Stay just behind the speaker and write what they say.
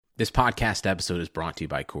This podcast episode is brought to you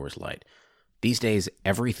by Coors Light. These days,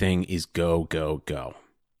 everything is go, go, go.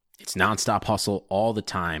 It's nonstop hustle all the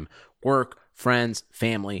time. Work, friends,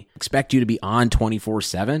 family, expect you to be on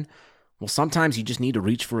 24/7. Well, sometimes you just need to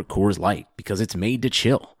reach for a Coors Light because it's made to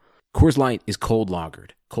chill. Coors Light is cold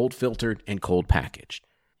lagered, cold filtered, and cold packaged.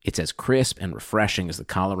 It's as crisp and refreshing as the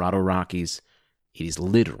Colorado Rockies. It is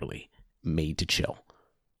literally made to chill.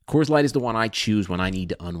 Coors Light is the one I choose when I need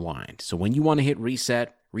to unwind. So when you want to hit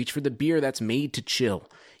reset, reach for the beer that's made to chill.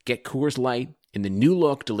 Get Coors Light in the new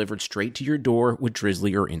look delivered straight to your door with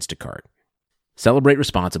Drizzly or Instacart. Celebrate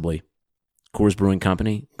responsibly. Coors Brewing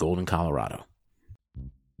Company, Golden, Colorado.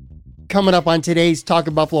 Coming up on today's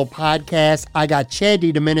Talking Buffalo podcast, I got Chad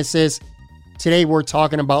DeDominicis. Today we're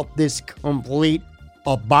talking about this complete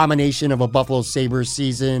abomination of a Buffalo Sabres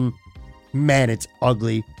season. Man, it's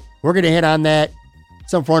ugly. We're going to hit on that,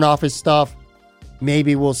 some front office stuff.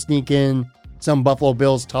 Maybe we'll sneak in some Buffalo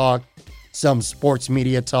Bills talk, some sports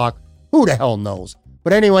media talk. Who the hell knows?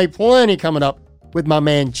 But anyway, plenty coming up with my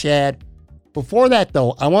man Chad. Before that,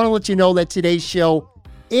 though, I want to let you know that today's show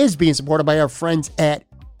is being supported by our friends at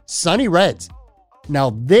Sunny Reds.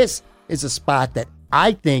 Now, this is a spot that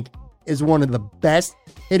I think is one of the best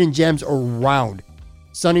hidden gems around.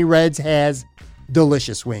 Sunny Reds has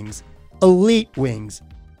delicious wings, elite wings,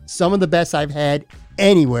 some of the best I've had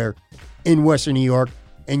anywhere in Western New York.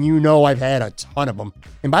 And you know I've had a ton of them.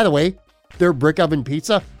 And by the way, their brick oven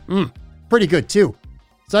pizza, pretty good too.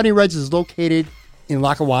 Sunny Reds is located in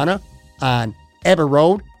Lackawanna on Eber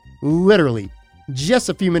Road, literally just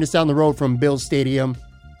a few minutes down the road from Bills Stadium.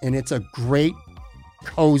 And it's a great,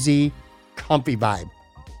 cozy, comfy vibe.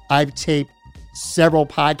 I've taped several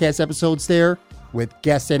podcast episodes there with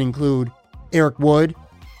guests that include Eric Wood,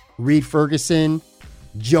 Reed Ferguson,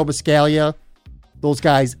 Joe Biscaglia. Those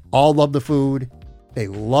guys all love the food. They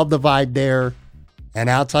love the vibe there. And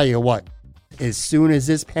I'll tell you what, as soon as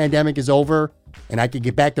this pandemic is over and I can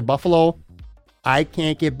get back to Buffalo, I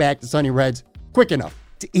can't get back to Sunny Reds quick enough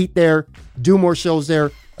to eat there, do more shows there.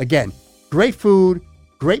 Again, great food,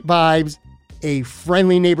 great vibes, a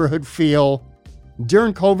friendly neighborhood feel.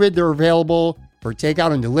 During COVID, they're available for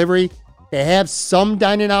takeout and delivery. They have some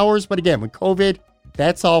dining hours, but again, with COVID,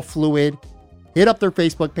 that's all fluid. Hit up their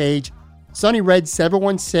Facebook page, Sunny Reds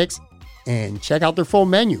 716, and check out their full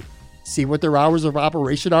menu. See what their hours of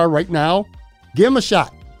operation are right now. Give them a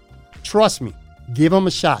shot. Trust me, give them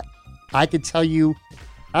a shot. I can tell you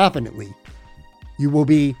confidently, you will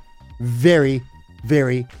be very,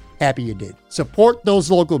 very happy you did. Support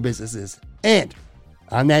those local businesses. And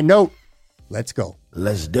on that note, let's go.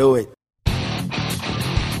 Let's do it.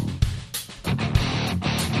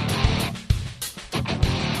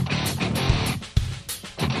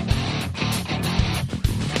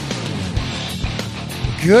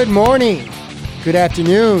 Good morning, good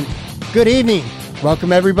afternoon, good evening.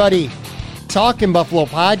 Welcome everybody. Talking Buffalo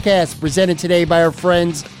podcast presented today by our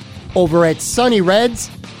friends over at Sunny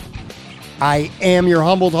Reds. I am your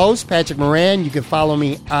humbled host, Patrick Moran. You can follow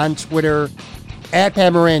me on Twitter at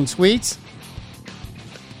Pat Moran Tweets.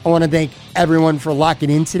 I want to thank everyone for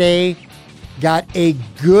locking in today. Got a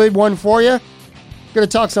good one for you. Going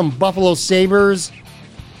to talk some Buffalo Sabres.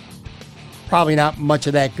 Probably not much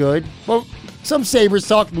of that good, but some Sabres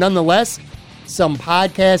talk nonetheless, some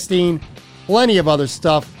podcasting, plenty of other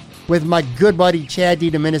stuff with my good buddy Chad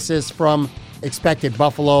DeDominicis from Expected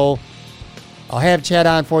Buffalo. I'll have Chad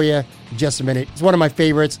on for you in just a minute. It's one of my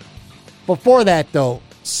favorites. Before that, though,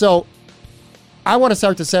 so I want to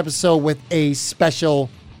start this episode with a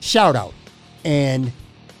special shout out. And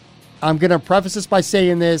I'm going to preface this by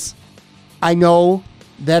saying this. I know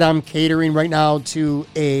that I'm catering right now to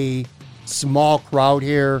a small crowd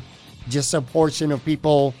here, just a portion of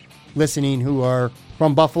people listening who are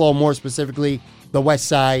from Buffalo, more specifically the West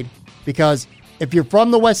Side. Because if you're from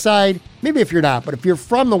the West Side, maybe if you're not, but if you're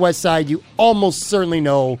from the West Side, you almost certainly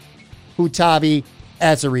know who Tavi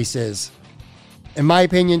Azaris is. In my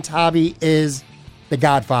opinion, Tavi is the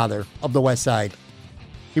godfather of the West Side.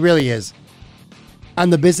 He really is. On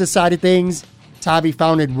the business side of things, Tavi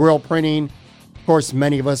founded Royal Printing. Of course,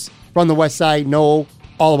 many of us from the West Side know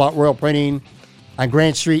all about Royal Printing on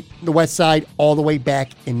Grant Street, the West Side, all the way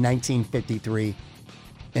back in 1953.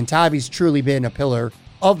 And Tavi's truly been a pillar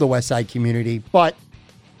of the West Side community. But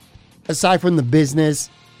aside from the business,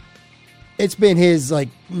 it's been his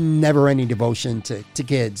never-ending devotion to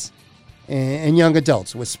kids and young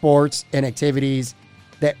adults with sports and activities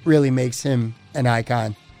that really makes him an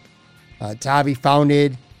icon. Tavi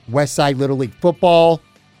founded West Side Little League Football.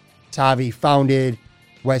 Tavi founded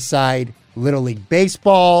West Side Little League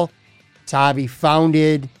Baseball. Tavi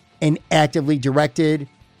founded and actively directed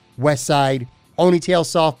West Side ponytail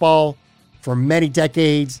softball for many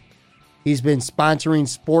decades. He's been sponsoring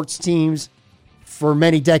sports teams for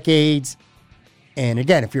many decades. And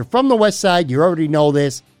again, if you're from the West Side, you already know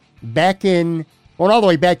this. Going all the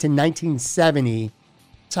way back to 1970,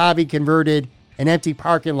 Tavi converted an empty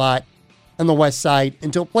parking lot on the West Side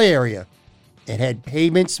into a play area. It had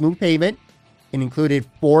smooth pavement. It included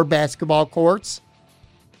 4 basketball courts,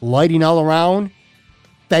 lighting all around,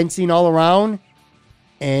 fencing all around,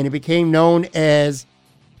 and it became known as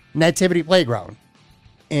Nativity Playground.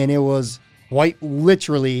 And it was quite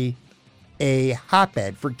literally a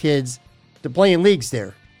hotbed for kids to play in leagues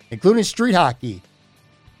there, including street hockey.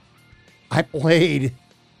 I played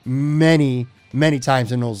many, many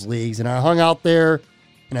times in those leagues, and I hung out there,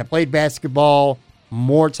 and I played basketball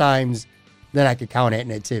more times than I could count at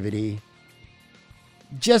Nativity.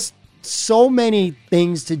 Just so many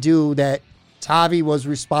things to do that Tavi was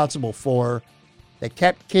responsible for that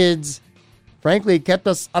kept kids, frankly, kept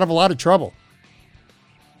us out of a lot of trouble.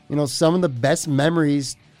 You know, some of the best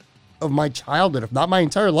memories of my childhood, if not my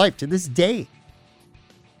entire life to this day,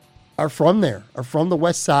 are from the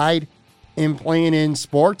West Side and playing in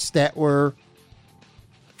sports that were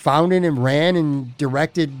founded and ran and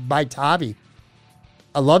directed by Tavi.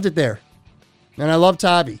 I loved it there. And I love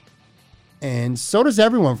Tavi. And so does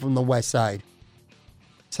everyone from the West Side.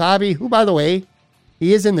 Tavi, who, by the way,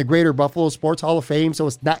 he is in the Greater Buffalo Sports Hall of Fame, so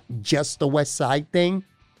it's not just the West Side thing.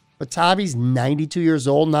 But Tavi's 92 years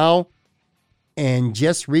old now. And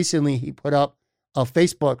just recently, he put up a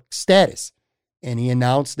Facebook status. And he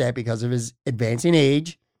announced that because of his advancing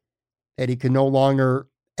age, that he could no longer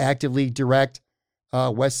actively direct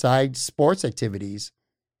West Side sports activities.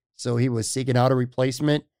 So he was seeking out a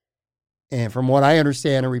replacement. And from what I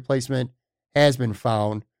understand, a replacement has been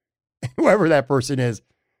found. Whoever that person is,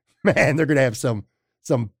 man, they're going to have some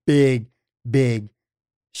big, big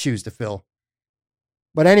shoes to fill.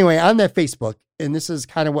 But anyway, on that Facebook, and this is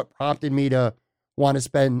kind of what prompted me to want to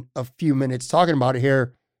spend a few minutes talking about it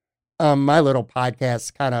here on my little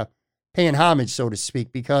podcast, kind of paying homage, so to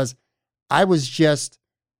speak, because I was just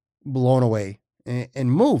blown away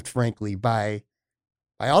and moved, frankly, by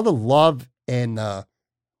all the love and the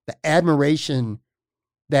admiration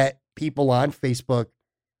that people on Facebook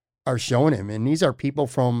are showing him. And these are people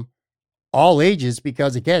from all ages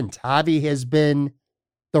because, again, Tavi has been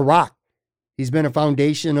the rock. He's been a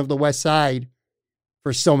foundation of the West Side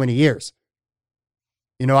for so many years.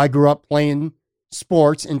 You know, I grew up playing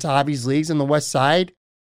sports in Tavi's leagues in the West Side,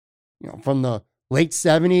 you know, from the late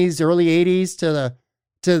 70s, early 80s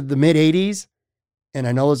to the mid 80s. And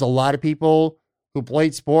I know there's a lot of people who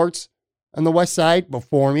played sports on the West Side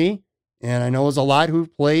before me. And I know there's a lot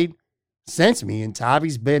who've played since me. And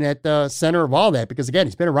Tavi's been at the center of all that because, again,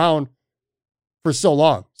 he's been around for so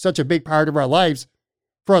long. Such a big part of our lives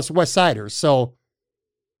for us West Siders. So,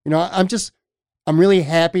 you know, I'm really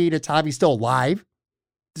happy that Tavi's still alive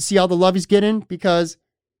to see all the love he's getting because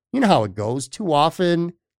you know how it goes. Too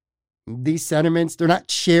often, these sentiments, they're not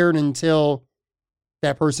shared until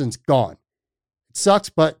that person's gone. It sucks,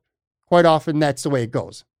 but quite often that's the way it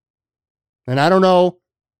goes. And I don't know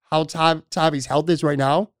how Tavi's health is right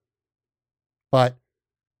now, but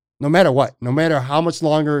no matter what, no matter how much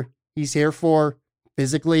longer he's here for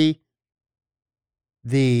physically,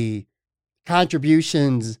 the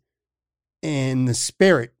contributions and the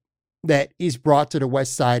spirit that he's brought to the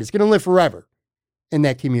West Side is going to live forever in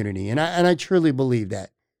that community. And I truly believe that.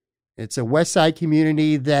 It's a West Side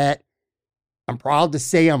community that I'm proud to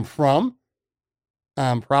say I'm from.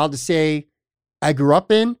 I'm proud to say I grew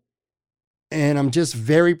up in. And I'm just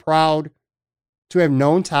very proud to have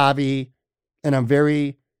known Tavi. And I'm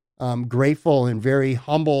very grateful and very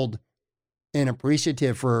humbled and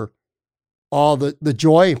appreciative for all the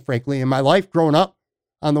joy, frankly, in my life growing up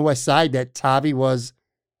on the West Side that Tavi was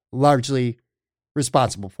largely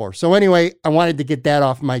responsible for. So anyway, I wanted to get that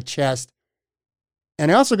off my chest.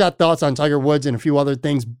 And I also got thoughts on Tiger Woods and a few other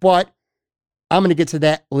things, but I'm going to get to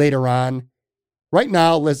that later on. Right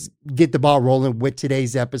now, let's get the ball rolling with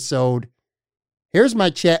today's episode. Here's my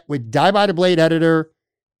chat with Die by the Blade editor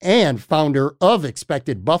and founder of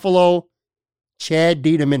Expected Buffalo, Chad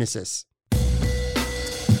DeDominicis.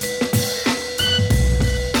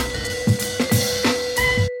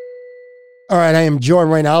 All right, I am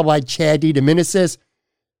joined right now by Chad DeDominicis.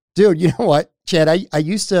 Dude, you know what, Chad? I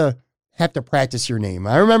used to have to practice your name.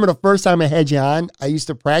 I remember the first time I had you on, I used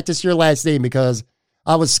to practice your last name because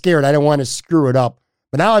I was scared. I didn't want to screw it up.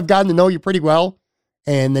 But now I've gotten to know you pretty well,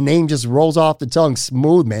 and the name just rolls off the tongue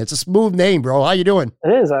smooth, man. It's a smooth name, bro. How you doing?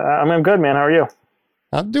 It is. I'm good, man. How are you?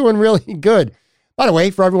 I'm doing really good. By the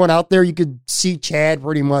way, for everyone out there, you could see Chad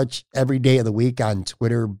pretty much every day of the week on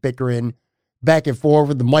Twitter, bickering, back and forth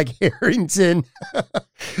with the Mike Harrington.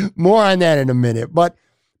 More on that in a minute. But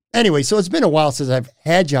anyway, so it's been a while since I've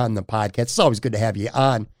had you on the podcast. It's always good to have you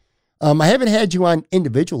on. I haven't had you on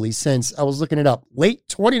individually since I was looking it up late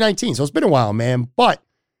 2019. So it's been a while, man. But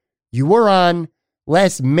you were on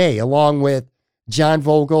last May along with John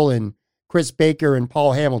Vogel and Chris Baker and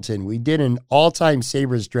Paul Hamilton. We did an all-time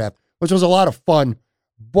Sabres draft, which was a lot of fun,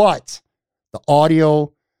 but the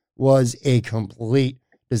audio was a complete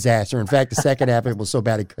disaster. In fact, the second half of it was so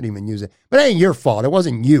bad I couldn't even use it. But it ain't your fault. It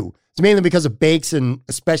wasn't you. It's mainly because of Bakes and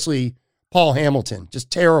especially Paul Hamilton. Just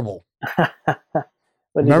terrible.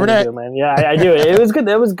 Remember that? Do, man? Yeah, I do. It was good.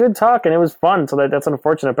 It was good talk and it was fun. So that's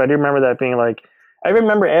unfortunate. But I do remember that being like, I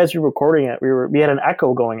remember as you were recording it, we had an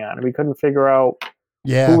echo going on and we couldn't figure out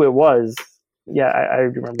who it was. Yeah, I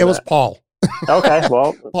remember it was Paul. Okay,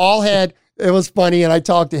 well. Paul had, it was funny, and I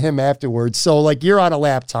talked to him afterwards. So, like, you're on a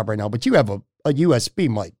laptop right now, but you have a USB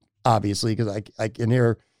mic, obviously, because I can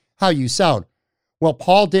hear how you sound. Well,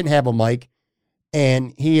 Paul didn't have a mic,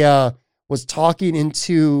 and he was talking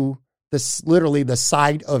into literally the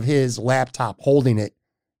side of his laptop, holding it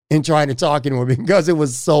and trying to talk into it because it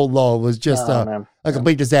was so low. It was just a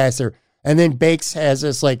complete disaster. And then Bakes has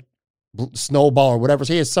this, like, snowball or whatever.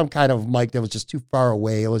 So he has some kind of mic that was just too far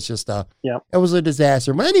away. It was just it was a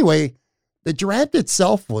disaster. But anyway, the draft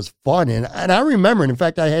itself was fun. And I remember, and in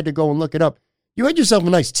fact, I had to go and look it up. You had yourself a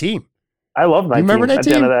nice team. I love my team. Remember that at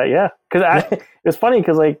team? The end of that, yeah. Because it's funny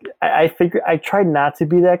because like I figured I tried not to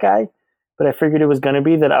be that guy, but I figured it was going to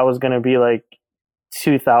be that I was going to be like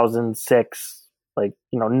 2006. Like,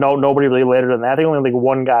 nobody really later than that. I think only like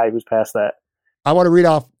one guy who's past that. I want to read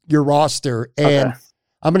off your roster and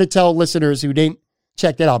I'm going to tell listeners who didn't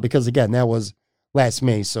check that out because, again, that was last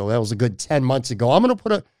May, so that was a good 10 months ago. I'm going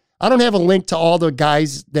to I don't have a link to all the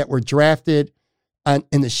guys that were drafted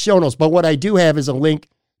in the show notes, but what I do have is a link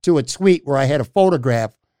to a tweet where I had a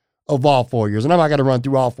photograph of all 4 years, and I'm not going to run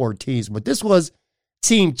through all 4 teams, but this was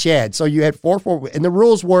Team Chad. So you had 4 forwards, and the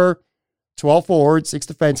rules were 12 forwards, 6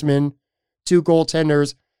 defensemen, 2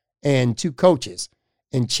 goaltenders, and 2 coaches.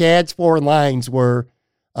 And Chad's 4 lines were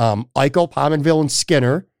Eichel, Pominville, and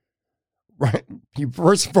Skinner. Right.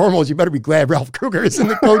 First and foremost, you better be glad Ralph Kruger isn't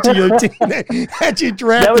the coach of your team that you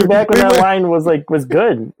drafted. That was back when that line was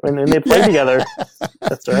good and they played together.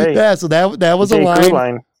 That's right. Yeah, so that was a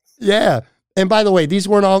line. Yeah. And by the way, these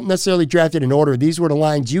weren't all necessarily drafted in order. These were the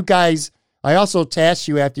lines you guys, I also tasked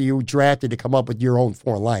you after you drafted to come up with your own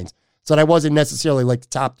 4 lines. So that wasn't necessarily like the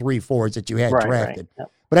top 3 forwards that you had drafted. Right.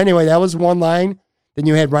 Yep. But anyway, that was one line. Then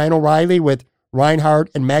you had Ryan O'Reilly with Reinhardt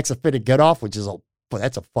and Max Affinity-Gedoff, which is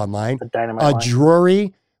that's a fun line. A dynamite line.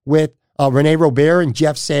 Drury with Rene Robert and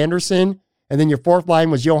Jeff Sanderson. And then your 4th line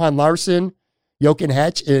was Johan Larsson, Jochen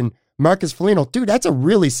Hetch, and Marcus Foligno. Dude, that's a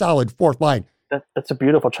really solid 4th line. That's a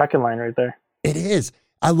beautiful check-in line right there. It is.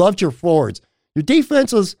 I loved your forwards. Your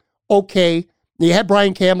defense was okay. You had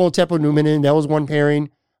Brian Campbell and Teppo Numminen. That was one pairing.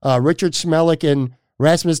 Richard Schmelik and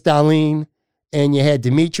Rasmus Dahlin. And you had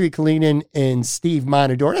Dmitry Kalinin and Steve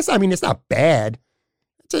Montador. It's not bad.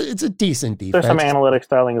 It's a decent defense. There's some analytics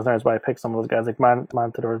styling is nice why I picked some of those guys. Like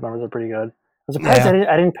Montador's numbers are pretty good. I'm surprised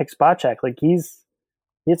I didn't pick Spacek. Like he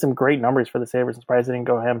had some great numbers for the Sabres. I'm surprised I didn't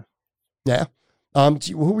go him. Yeah.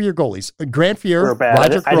 Who were your goalies? Grant Fuhr, bad.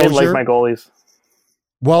 Roger I didn't like my goalies.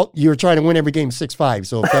 Well, you were trying to win every game 6-5.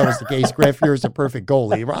 So if that was the case, Grant Fuhr is the perfect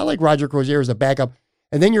goalie. I like Roger Crozier as a backup.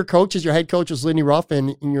 And then your head coach was Lindy Ruff,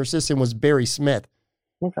 and your assistant was Barry Smith.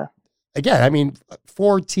 Okay. Again,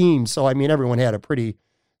 4 teams, so everyone had a pretty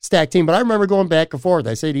stacked team. But I remember going back and forth.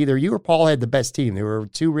 I said either you or Paul had the best team. They were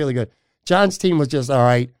 2 really good. John's team was just all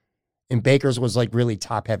right, and Baker's was like really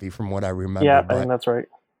top heavy from what I remember. Yeah, I think that's right.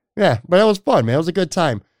 Yeah, but it was fun, man. It was a good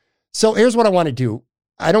time. So here's what I want to do.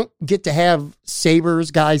 I don't get to have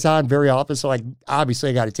Sabres guys on very often, so I got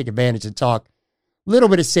to take advantage and talk a little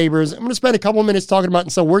bit of Sabres. I'm going to spend a couple minutes talking about it.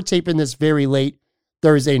 And so we're taping this very late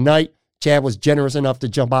Thursday night. Chad was generous enough to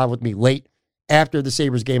jump on with me late after the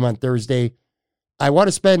Sabres game on Thursday. I want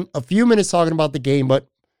to spend a few minutes talking about the game, but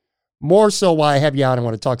more so while I have you on, I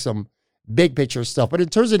want to talk some big picture stuff. But in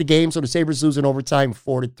terms of the game, so the Sabres lose in overtime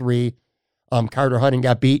 4-3. Carter Hutton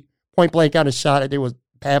got beat point blank on a shot. I think it was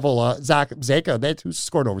Pavel Zacha. That's who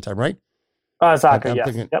scored overtime, right? Zacha,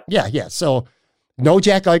 yes. Yep. Yeah. So no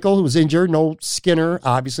Jack Eichel, who was injured. No Skinner.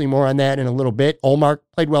 Obviously, more on that in a little bit. Olmark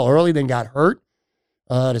played well early, then got hurt.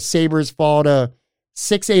 The Sabres fall to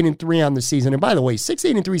 6-8-3 on the season. And by the way,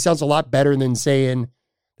 6-8-3 sounds a lot better than saying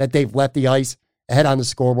that they've left the ice ahead on the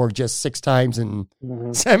scoreboard just 6 times in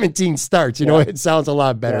 17 starts. It sounds a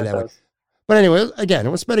lot better that way. But anyway, again,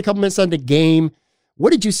 we'll spend a couple minutes on the game.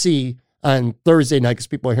 What did you see on Thursday night? Because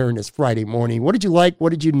people are hearing this Friday morning. What did you like? What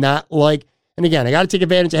did you not like? And again, I got to take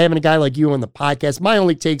advantage of having a guy like you on the podcast. My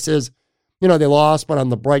only takes is, they lost, but on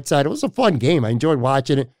the bright side, it was a fun game. I enjoyed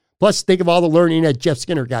watching it. Plus, think of all the learning that Jeff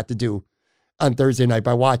Skinner got to do on Thursday night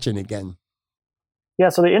by watching it again. Yeah,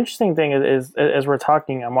 so the interesting thing is as we're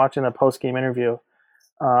talking, I'm watching a post-game interview,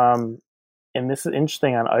 and this is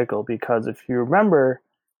interesting on Eichel because if you remember,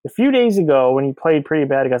 a few days ago when he played pretty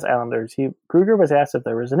bad against Islanders, Kruger was asked if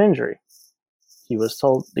there was an injury. He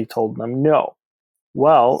told them no.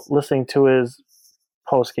 Well, listening to his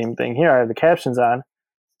post-game thing here, I have the captions on.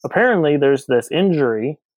 Apparently, there's this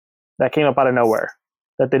injury that came up out of nowhere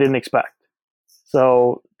that they didn't expect.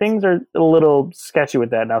 So things are a little sketchy with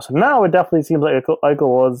that now. So now it definitely seems like Eichel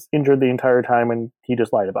was injured the entire time and he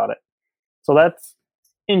just lied about it. So that's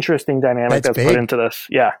interesting dynamic that's put into this.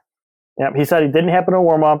 Yeah. He said it didn't happen in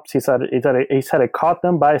warm-ups. He said it caught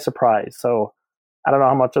them by surprise. So I don't know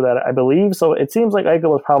how much of that I believe. So it seems like Eichel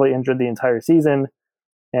was probably injured the entire season,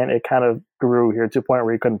 and it kind of grew here to a point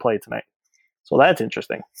where he couldn't play tonight. So that's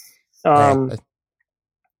interesting. The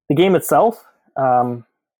game itself, I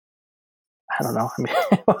don't know. I mean,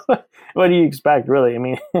 what do you expect, really? I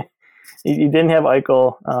mean, you didn't have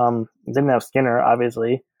Eichel. You didn't have Skinner,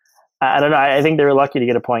 obviously. I don't know. I think they were lucky to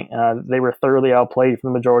get a point. They were thoroughly outplayed for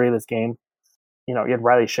the majority of this game. You had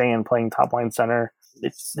Riley Sheahan playing top-line center.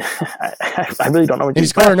 I really don't know what he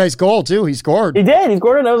scored a nice goal, too. He scored. He did. He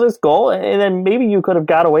scored a nice goal. And then maybe you could have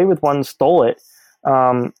got away with one, stole it.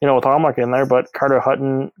 With Allmark in there, but Carter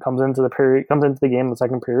Hutton comes into the game in the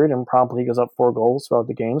second period and promptly gives up 4 goals throughout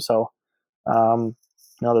the game. So,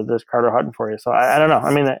 there's Carter Hutton for you. So I don't know.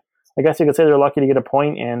 I mean, I guess you could say they're lucky to get a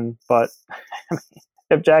point in, but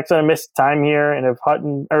if Jackson missed time here and if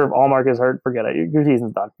Hutton or if Allmark is hurt, forget it. Your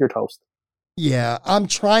season's done. You're toast. Yeah, I'm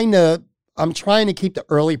trying to keep the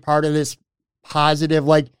early part of this positive.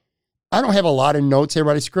 Like, I don't have a lot of notes here,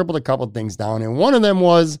 but I scribbled a couple of things down, and one of them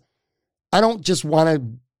was, I don't just want to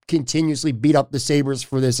continuously beat up the Sabres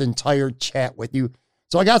for this entire chat with you.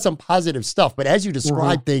 So I got some positive stuff. But as you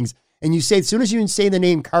describe things, and you say, as soon as you say the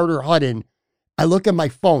name Carter Hutton, I look at my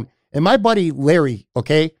phone. And my buddy Larry,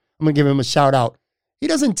 okay, I'm going to give him a shout out. He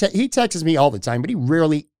texts me all the time, but he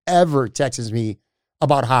rarely ever texts me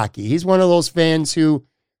about hockey. He's one of those fans who,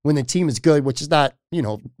 when the team is good, which is not,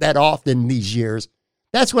 that often these years,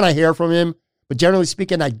 that's when I hear from him. But generally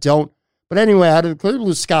speaking, I don't. But anyway, out of the clear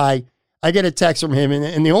blue sky, I get a text from him,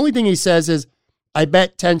 and the only thing he says is, I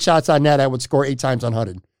bet 10 shots on net I would score 8 times on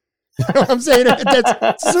Hutton. You know what I'm saying?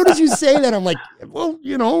 As soon as you say that, I'm like, well,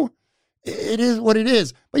 it is what it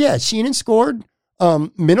is. But yeah, Sheehan scored.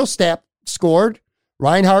 Middlestap scored.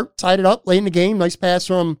 Reinhart tied it up late in the game. Nice pass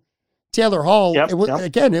from Taylor Hall.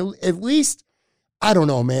 Again, at least, I don't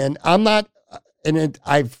know, man. I'm not,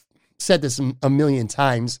 I've said this a million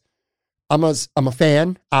times. I'm a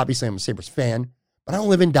fan. Obviously, I'm a Sabres fan, but I don't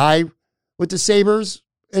live and die with the Sabres,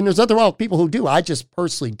 and there's nothing wrong with people who do. I just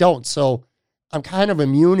personally don't. So I'm kind of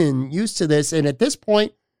immune and used to this. And at this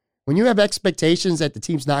point, when you have expectations that the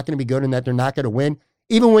team's not going to be good and that they're not going to win,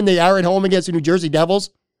 even when they are at home against the New Jersey Devils,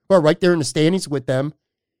 who are right there in the standings with them,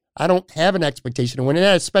 I don't have an expectation to win. And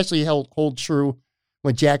that especially hold true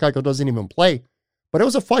when Jack Eichel doesn't even play. But it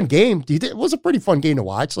was a fun game. It was a pretty fun game to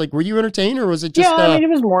watch. Like, were you entertained, or was it just it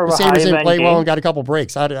was more of a high Sabres didn't play game. well and got a couple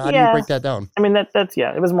breaks? How do you break that down? I mean, it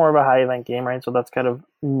was more of a high event game, right? So that's kind of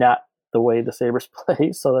not the way the Sabres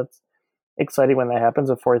play. So that's exciting when that happens.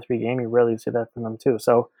 A 4-3 game, you rarely see that from them too.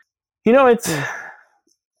 So, it's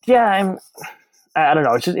I don't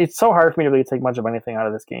know. It's so hard for me to really take much of anything out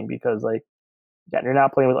of this game because, like, you're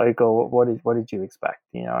not playing with Eichel. What did you expect?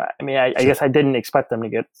 I mean, I guess I didn't expect them to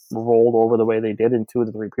get rolled over the way they did in 2 of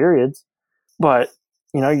the 3 periods, but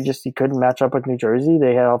you couldn't match up with New Jersey.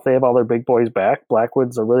 They have all their big boys back.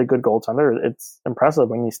 Blackwood's a really good goaltender. It's impressive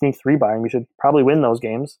when you sneak 3 by him. You should probably win those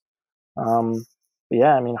games. But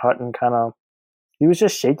yeah, I mean, Hutton he was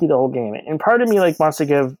just shaky the whole game, and part of me wants to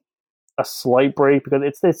give a slight break because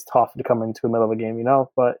it's tough to come into the middle of a game,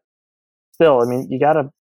 but still, I mean, you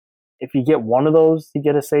gotta. If you get one of those, you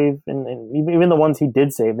get a save. And even the ones he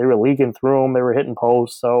did save, they were leaking through them. They were hitting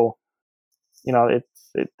posts. So,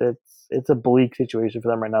 it's a bleak situation for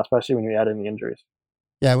them right now, especially when you add in the injuries.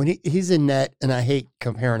 Yeah, when he's in net, and I hate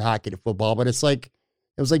comparing hockey to football, but it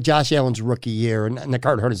was like Josh Allen's rookie year. And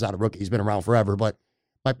Carter Hutton's not a rookie. He's been around forever. But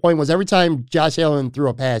my point was every time Josh Allen threw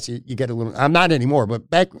a pass, you get a little – I'm not anymore. But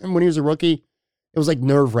back when he was a rookie, it was like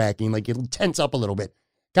nerve-wracking. Like, you tense up a little bit.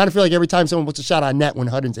 Kind of feel like every time someone puts a shot on net when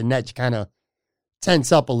Hutton's in net, you kind of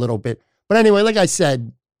tense up a little bit. But anyway, like I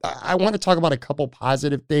said, I want to talk about a couple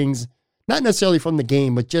positive things, not necessarily from the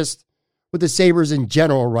game, but just with the Sabres in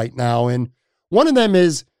general right now. And one of them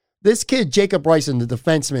is this kid, Jacob Bryson, the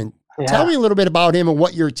defenseman. Tell me a little bit about him and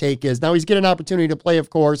what your take is. Now he's getting an opportunity to play, of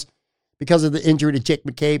course, because of the injury to Jake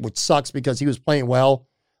McCabe, which sucks because he was playing well.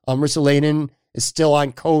 Ristolainen is still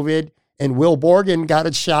on COVID, and Will Borgen got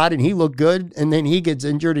a shot, and he looked good, and then he gets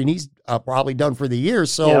injured, and he's probably done for the year.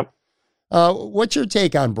 So what's your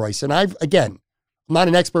take on Bryson? I'm not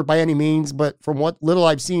an expert by any means, but from what little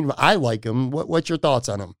I've seen, I like him. What's your thoughts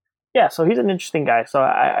on him? Yeah, so he's an interesting guy. So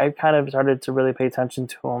I kind of started to really pay attention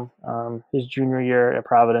to him his junior year at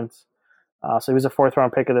Providence. So he was a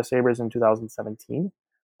 4th-round pick of the Sabres in 2017.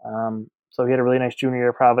 So he had a really nice junior year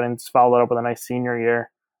at Providence, followed up with a nice senior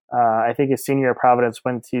year. I think his senior year at Providence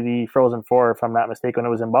went to the Frozen Four, if I'm not mistaken, when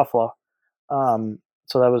it was in Buffalo.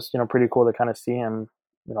 So that was, pretty cool to kind of see him,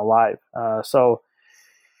 live. So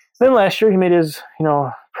then last year he made his,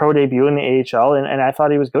 pro debut in the AHL, and I thought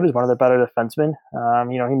he was good. He's one of the better defensemen.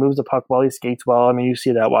 He moves the puck well, he skates well. I mean, you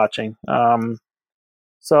see that watching.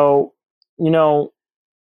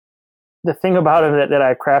 The thing about him that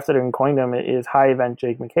I crafted and coined him is high event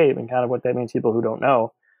Jake McCabe, and kind of what that means to people who don't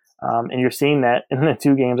know. And you're seeing that in the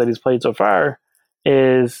 2 games that he's played so far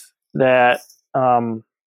is that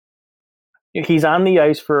he's on the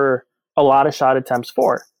ice for a lot of shot attempts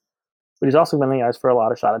for, but he's also been on the ice for a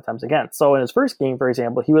lot of shot attempts against. So in his first game, for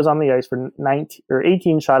example, he was on the ice for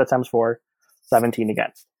 18 shot attempts for, 17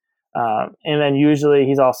 against. And then usually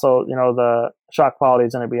he's also, the shot quality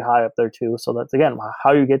is going to be high up there too. So that's, again,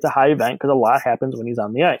 how you get to high event, because a lot happens when he's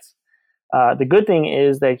on the ice. The good thing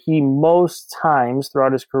is that he most times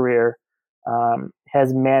throughout his career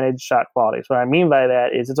has managed shot quality. So what I mean by that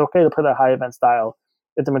is it's okay to play that high event style,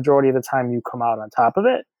 but the majority of the time you come out on top of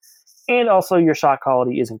it. And also your shot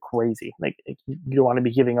quality isn't crazy. Like you don't want to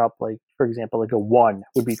be giving up, like, for example, like a 1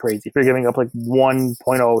 would be crazy. If you're giving up like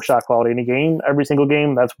 1.0 shot quality in a game, every single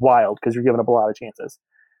game, that's wild because you're giving up a lot of chances.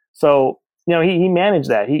 So, he managed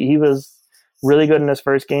that. He was really good in his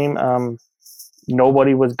first game.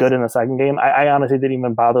 Nobody was good in the second game. I honestly didn't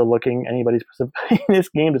even bother looking anybody's in this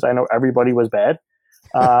game because I know everybody was bad.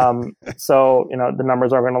 So, the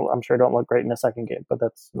numbers are I'm sure don't look great in the second game, but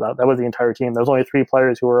that was the entire team. There was only 3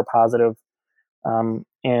 players who were positive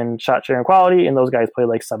in shot sharing quality, and those guys played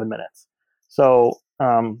like 7 minutes. So,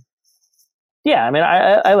 I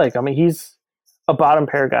like him. I mean, he's a bottom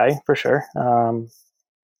pair guy for sure.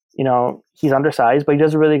 He's undersized, but he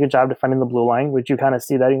does a really good job defending the blue line, which you kind of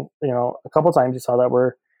see that, a couple times you saw that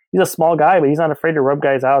where he's a small guy, but he's not afraid to rub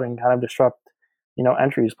guys out and kind of disrupt,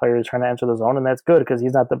 entries, players trying to enter the zone. And that's good because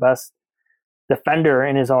he's not the best defender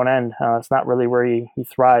in his own end. It's not really where he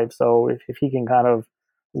thrives. So if he can kind of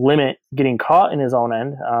limit getting caught in his own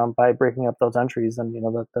end by breaking up those entries, then,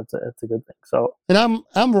 that's a good thing. So, and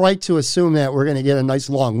I'm right to assume that we're going to get a nice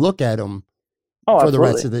long look at him for absolutely.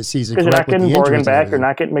 The rest of the season. Because you're not getting Borgen back, you're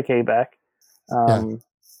not getting McKay back.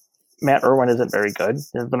 Matt Irwin isn't very good.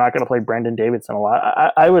 They're not going to play Brandon Davidson a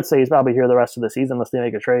lot. I would say he's probably here the rest of the season unless they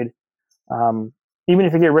make a trade. Even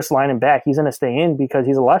if you get Ristolainen back, he's going to stay in because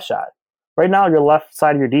he's a left shot. Right now, your left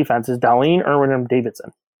side of your defense is Dahlin, Irwin, and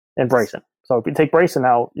Davidson, and Bryson. So if you take Bryson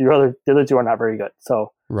out, the other 2 are not very good.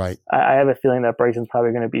 So right, I have a feeling that Bryson's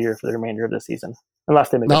probably going to be here for the remainder of the season unless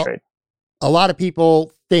they make a trade. A lot of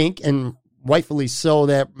people think, and rightfully so,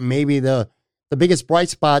 that maybe the biggest bright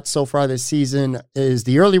spot so far this season is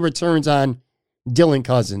the early returns on Dylan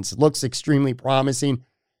Cousins. It looks extremely promising.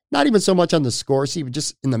 Not even so much on the score sheet, but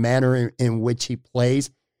just in the manner in which he plays.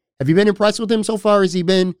 Have you been impressed with him so far? Has he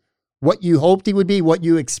been what you hoped he would be, what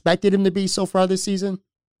you expected him to be so far this season?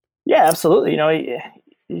 Yeah, absolutely.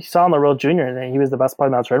 You saw in the World Junior, and he was the best player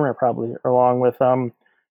in that tournament probably, along with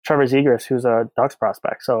Trevor Zegras, who's a Ducks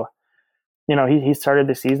prospect. So, he started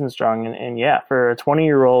the season strong. And for a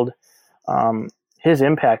 20-year-old, his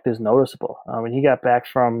impact is noticeable. When he got back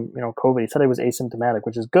from, COVID, he said he was asymptomatic,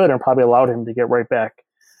 which is good and probably allowed him to get right back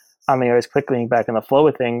on the ice quickly and back in the flow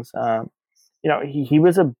of things. He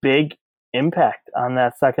was a big impact on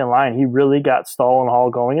that second line. He really got Stahl and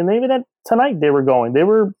Hall going, and even tonight they were going. They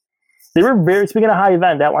were very, speaking of high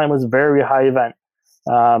event, that line was very high event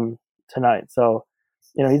tonight. So,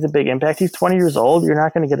 he's a big impact. He's 20 years old. You're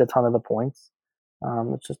not going to get a ton of the points.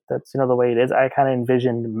 That's the way it is. I kind of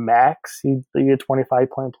envisioned Max. He'd be a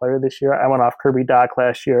 25-point player this year. I went off Kirby Dach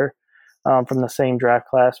last year from the same draft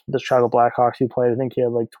class for the Chicago Blackhawks. He played, I think he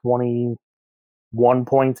had like 21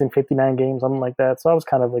 points in 59 games, something like that. So I was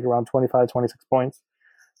kind of like around 25, 26 points,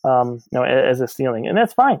 as a ceiling. And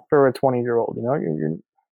that's fine for a 20-year-old. You're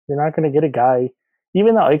not going to get a guy,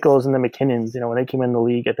 even the Eichels and the McKinnons, when they came in the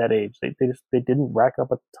league at that age, they didn't rack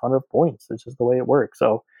up a ton of points. It's just the way it works.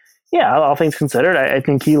 So, all things considered, I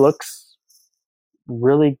think he looks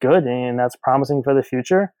really good, and that's promising for the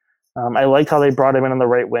future. I liked how they brought him in on the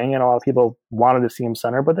right wing, and a lot of people wanted to see him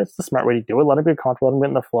center, but that's the smart way to do it. Let him get comfortable, let him get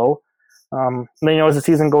in the flow. And then, as the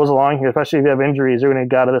season goes along here, especially if you have injuries, you're going to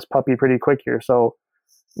get out of this puppy pretty quick here. So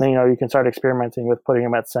then, you can start experimenting with putting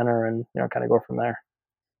him at center and, kind of go from there.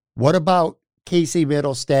 What about Casey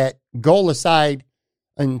Middlestat? Goal aside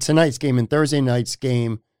in tonight's game and Thursday night's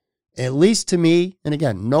game, at least to me, and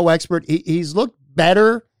again, no expert, he's looked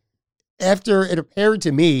better after it appeared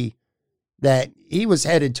to me that he was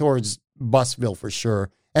headed towards Busville for sure.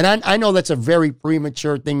 And I know that's a very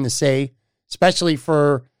premature thing to say, especially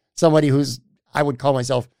for somebody who's, I would call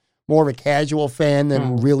myself more of a casual fan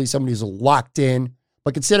than really somebody who's locked in.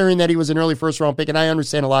 But considering that he was an early first-round pick, and I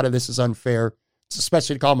understand a lot of this is unfair,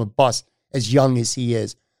 especially to call him a bust as young as he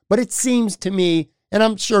is. But it seems to me, and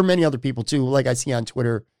I'm sure many other people too, like I see on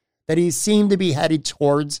Twitter, that he seemed to be headed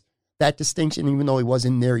towards that distinction, even though he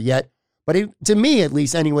wasn't there yet. But to me, at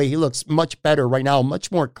least anyway, he looks much better right now,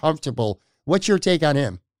 much more comfortable. What's your take on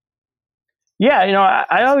him? Yeah,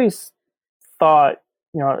 I always thought,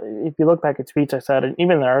 if you look back at tweets I said, and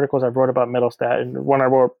even the articles I wrote about Middlestat, and one I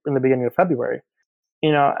wrote in the beginning of February,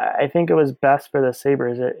 I think it was best for the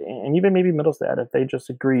Sabres, and even maybe Middlestat, if they just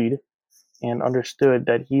agreed and understood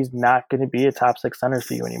that he's not going to be a top 6 center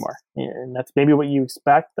for you anymore. And that's maybe what you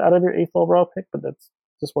expect out of your 8th overall pick, but that's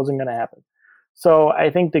just wasn't going to happen. So I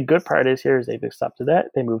think the good part is they've accepted that.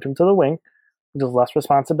 They moved him to the wing, which is less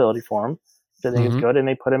responsibility for him, which I think is good, and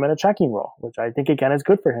they put him in a checking role, which I think, again, is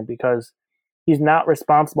good for him because he's not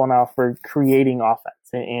responsible now for creating offense,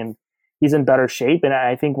 and he's in better shape. And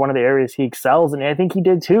I think one of the areas he excels, and I think he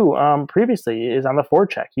did too previously, is on the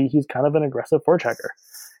forecheck. He's kind of an aggressive forechecker,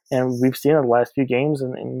 and we've seen it the last few games,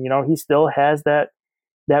 and he still has that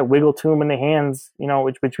wiggle to him in the hands,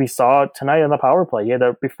 which we saw tonight on the power play. He had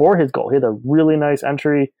before his goal, he had a really nice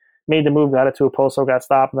entry, made the move, got it to a post, so got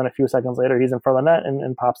stopped, and then a few seconds later, he's in front of the net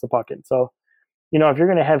and pops the puck in. So, if you're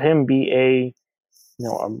going to have him be a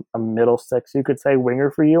middle 6, you could say,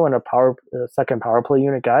 winger for you and a second power play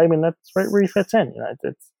unit guy, I mean, that's right where he fits in.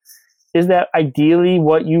 Is that ideally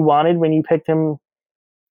what you wanted when you picked him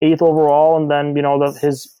 8th overall, and then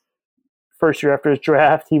his first year after his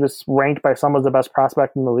draft, he was ranked by some as the best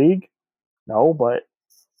prospect in the league? No, but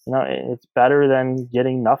it's better than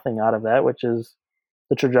getting nothing out of that, which is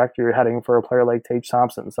the trajectory you're heading for a player like Tage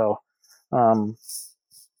Thompson. So,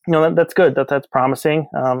 that's good. That's promising.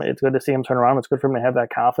 It's good to see him turn around. It's good for him to have that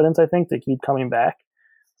confidence, I think, to keep coming back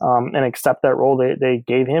and accept that role they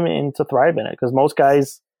gave him and to thrive in it. Because most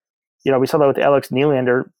guys, we saw that with Alex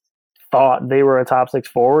Nylander, thought they were a top 6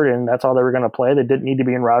 forward and that's all they were going to play. They didn't need to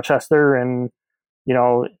be in Rochester. And,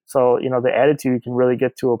 so, the attitude can really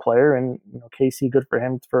get to a player, and, Casey, good for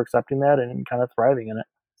him for accepting that and kind of thriving in it.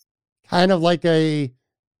 Kind of like a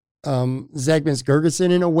Zygmunt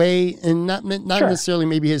Girgensson in a way, and not Sure. necessarily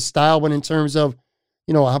maybe his style, but in terms of,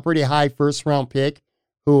 a pretty high first-round pick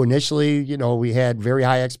who initially, we had very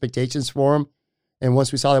high expectations for him. And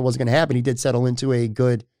once we saw that wasn't going to happen, he did settle into a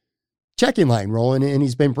good checking line role, and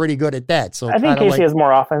he's been pretty good at that. So I think Casey has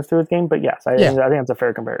more offense to his game, but yes, I think it's a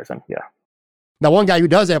fair comparison. Yeah. Now, one guy who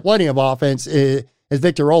does have plenty of offense is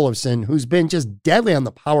Victor Olofsson, who's been just deadly on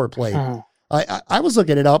the power play. I was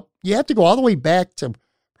looking it up. You have to go all the way back to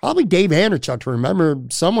probably Dave Anderchuk to remember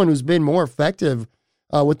someone who's been more effective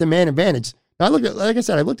with the man advantage. Now, like I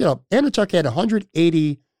said, I looked it up. Anderchuk had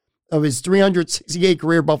 180 of his 368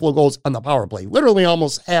 career Buffalo goals on the power play, literally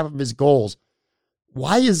almost half of his goals.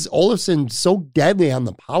 Why is Olofsson so deadly on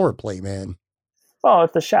the power play, man? Well,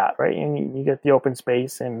 it's the shot, right? And you get the open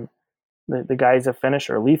space, and the guy's a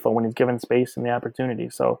finisher, lethal when he's given space and the opportunity.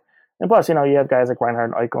 So, and plus, you have guys like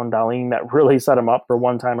Reinhard, Eichel, and Dahlin that really set him up for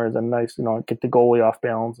one-timers and nice, get the goalie off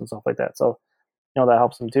balance and stuff like that. So, that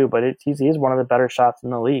helps him too. But he's one of the better shots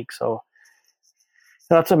in the league. So,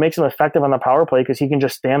 that's what makes him effective on the power play, because he can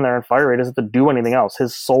just stand there and fire. He doesn't have to do anything else.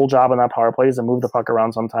 His sole job on that power play is to move the puck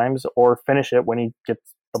around sometimes or finish it when he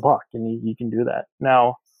gets the puck, and he can do that.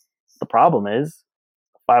 Now, the problem is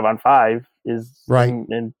 5-on-5 is right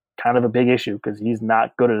and kind of a big issue because he's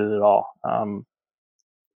not good at it at all.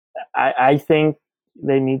 I think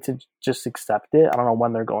they need to just accept it. I don't know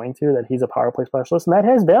when they're going to, that he's a power play specialist, and that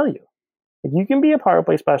has value. If you can be a power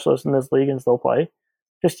play specialist in this league and still play,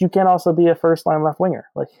 just you can also be a first line left winger.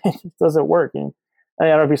 Like, it just doesn't work. And I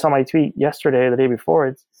don't know if you saw my tweet yesterday or the day before.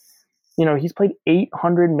 It's, he's played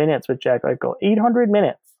 800 minutes with Jack Eichel, 800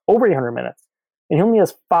 minutes, over 800 minutes. And he only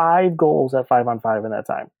has 5 goals at 5-on-5 in that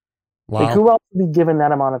time. Wow. Like, who else would be given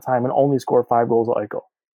that amount of time and only score 5 goals at Eichel?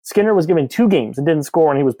 Skinner was given 2 games and didn't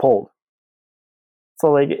score, and he was pulled.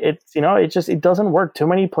 So, like, it's, it doesn't work. Too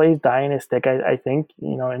many plays die in his stick, I think,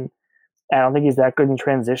 and I don't think he's that good in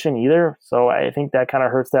transition either. So I think that kind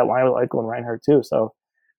of hurts that line with Eichel and Reinhart too. So,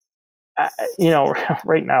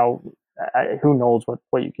 right now, who knows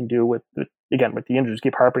what you can do with the injuries,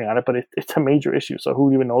 keep harping on it, but it's a major issue. So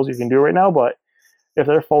who even knows what you can do right now? But if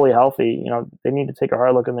they're fully healthy, they need to take a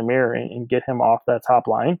hard look in the mirror and get him off that top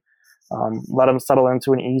line. Let him settle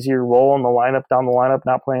into an easier role in the lineup, down the lineup,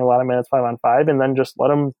 not playing a lot of minutes 5-on-5, and then just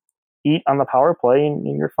let him eat on the power play,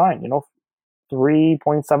 and you're fine.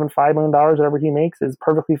 $3.75 million, whatever he makes, is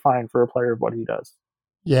perfectly fine for a player of what he does.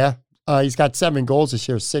 Yeah. He's got 7 goals this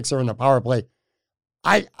year. 6 are in the power play.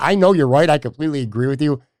 I know you're right. I completely agree with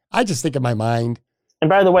you. I just think in my mind. And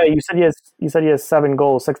by the way, you said he has 7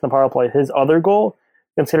 goals, 6 in the power play. His other goal,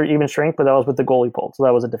 considered even strength, but that was with the goalie pulled. So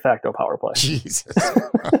that was a de facto power play. Jesus.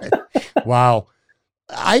 Wow.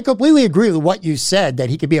 I completely agree with what you said, that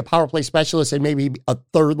he could be a power play specialist and maybe a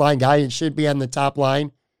third line guy and should be on the top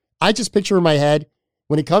line. I just picture in my head,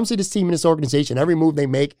 when it comes to this team and this organization, every move they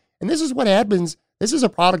make, and this is what happens, this is a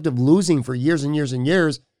product of losing for years and years and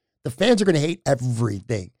years, the fans are going to hate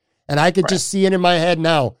everything. And I could just see it in my head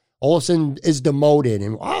now. Olsen is demoted,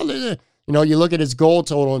 and you look at his goal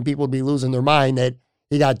total and people would be losing their mind that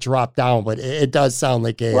he got dropped down, but it does sound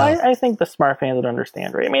like a... Well, I think the smart fans would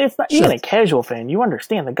understand, right? I mean, it's not even a casual fan. You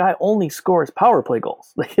understand the guy only scores power play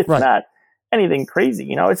goals. Like, it's not anything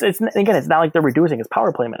crazy. It's not like they're reducing his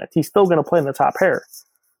power play minutes. He's still going to play in the top pair.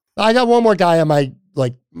 I got one more guy on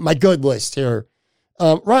my good list here.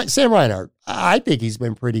 Sam Reinhart. I think he's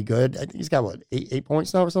been pretty good. I think he's got, 8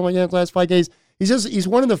 points now or something like that in the last 5 games. He's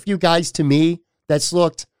one of the few guys to me that's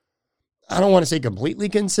looked, I don't want to say completely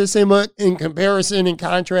consistent, but in comparison and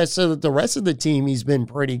contrast to the rest of the team, he's been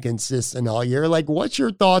pretty consistent all year. Like, what's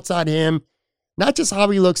your thoughts on him? Not just how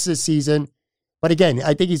he looks this season, but again,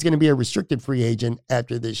 I think he's going to be a restricted free agent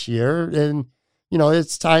after this year. And,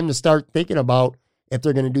 it's time to start thinking about if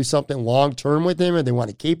they're going to do something long-term with him or they want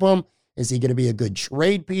to keep him. Is he going to be a good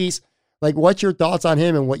trade piece? Like, what's your thoughts on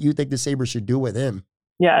him and what you think the Sabres should do with him?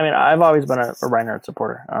 Yeah, I mean, I've always been a Reinhart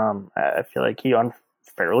supporter. I feel like he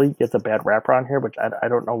unfairly gets a bad rap around here, which I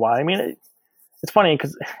don't know why. I mean, it's funny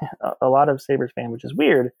because a lot of Sabres fans, which is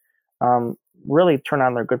weird, really turn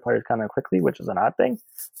on their good players kind of quickly, which is an odd thing.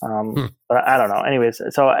 But I don't know. Anyways,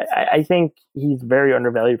 so I think he's very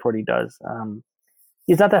undervalued for what he does.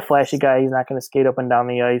 He's not that flashy guy. He's not going to skate up and down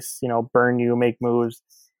the ice, burn you, make moves.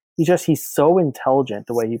 He's so intelligent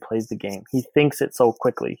the way he plays the game. He thinks it so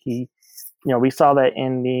quickly. We saw that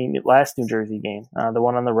in the last New Jersey game, the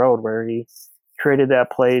one on the road where he created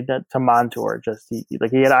that play to Montour. He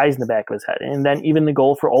had eyes in the back of his head. And then even the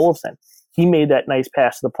goal for Olofsson, he made that nice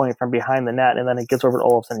pass to the point from behind the net, and then it gets over to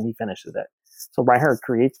Olofsson and he finishes it. So Reinhart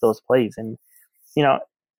creates those plays. And,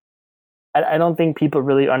 I don't think people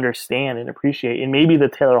really understand and appreciate, and maybe the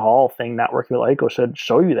Taylor Hall thing not working with Eichel should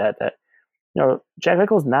show you that Jack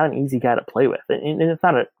Eichel is not an easy guy to play with. And it's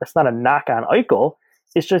not a knock on Eichel.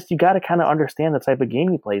 It's just you got to kind of understand the type of game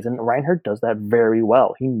he plays, and Reinhart does that very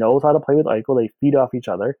well. He knows how to play with Eichel. They feed off each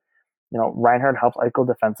other. Reinhart helps Eichel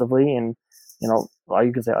defensively, and well,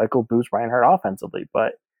 you could say Eichel boosts Reinhart offensively.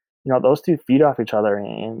 But those two feed off each other,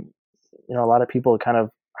 and a lot of people kind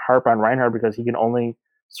of harp on Reinhart because he can only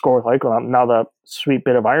score with Eichel. Now the sweet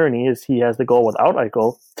bit of irony is he has the goal without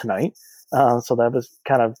Eichel tonight, so that was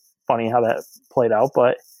kind of funny how that played out.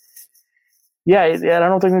 But yeah, I don't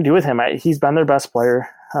know what they're going to do with him. He's been their best player,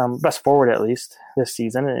 best forward at least this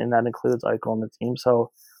season, and that includes Eichel and the team.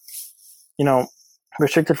 So,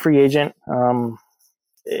 restricted free agent.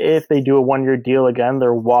 If they do a 1-year deal again,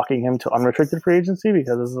 they're walking him to unrestricted free agency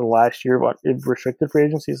because this is the last year of restricted free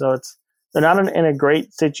agency. So they're not in a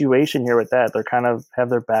great situation here with that. They're kind of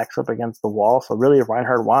have their backs up against the wall. So really, if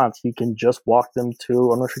Reinhart wants, he can just walk them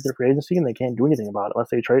to unrestricted free agency, and they can't do anything about it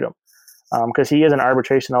unless they trade him. Because he is an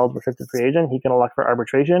arbitration-eligible restricted free agent. He can elect for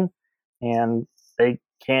arbitration, and they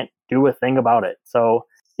can't do a thing about it. So,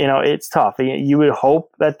 it's tough. You would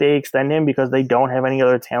hope that they extend him because they don't have any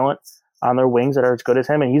other talent on their wings that are as good as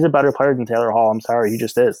him, and he's a better player than Taylor Hall. I'm sorry, he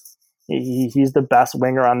just is. He's the best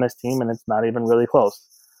winger on this team, and it's not even really close.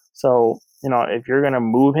 So, if you're going to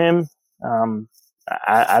move him,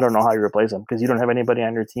 I don't know how you replace him because you don't have anybody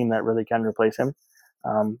on your team that really can replace him.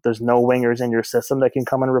 There's no wingers in your system that can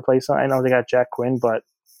come and replace him. I know they got Jack Quinn, but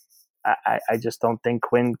I just don't think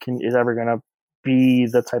Quinn is ever going to be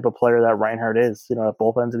the type of player that Reinhart is, at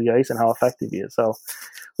both ends of the ice and how effective he is. So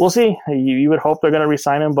we'll see. You would hope they're going to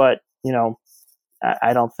re-sign him, but,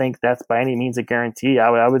 I don't think that's by any means a guarantee.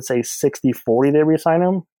 I would say 60-40 they re-sign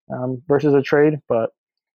him versus a trade, but,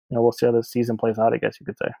 we'll see how this season plays out, I guess you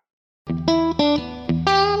could say.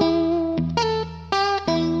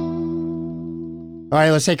 All right,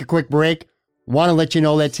 let's take a quick break. Want to let you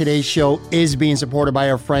know that today's show is being supported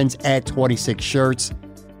by our friends at 26 Shirts.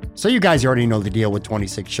 So you guys already know the deal with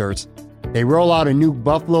 26 Shirts. They roll out a new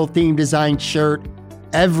Buffalo-themed design shirt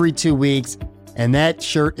every 2 weeks, and that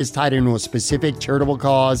shirt is tied into a specific charitable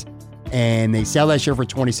cause, and they sell that shirt for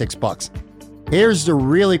 $26. Here's the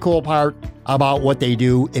really cool part about what they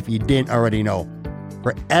do if you didn't already know.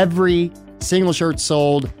 For every single shirt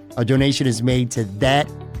sold, a donation is made to that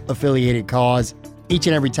affiliated cause each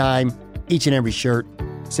and every time, each and every shirt.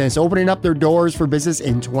 Since opening up their doors for business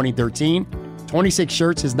in 2013, 26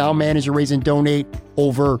 Shirts has now managed to raise and donate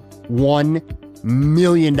over $1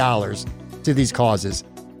 million to these causes.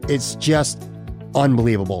 It's just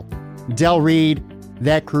unbelievable. Del Reed,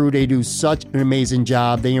 that crew, they do such an amazing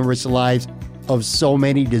job. They enrich the lives of so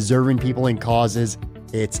many deserving people and causes.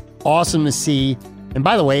 It's awesome to see. And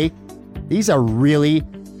by the way, these are really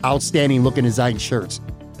outstanding looking design shirts.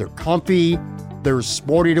 They're comfy, they're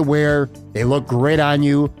sporty to wear, they look great on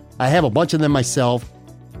you. I have a bunch of them myself.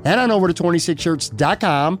 Head on over to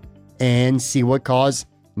 26shirts.com and see what cause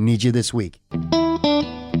needs you this week.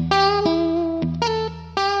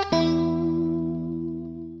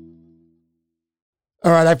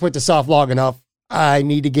 All right, I put this off long enough. I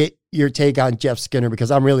need to get your take on Jeff Skinner because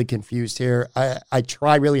I'm really confused here. I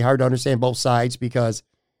try really hard to understand both sides because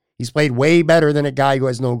he's played way better than a guy who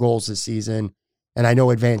has no goals this season. And I know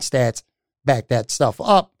advanced stats back that stuff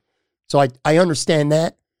up. So I understand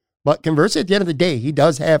that. But conversely, at the end of the day, he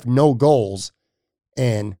does have no goals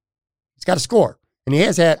and he's got to score. And he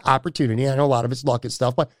has had opportunity. I know a lot of it's luck and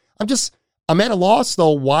stuff, but I'm at a loss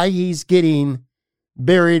though why he's getting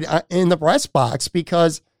buried in the press box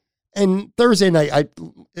because, and Thursday night,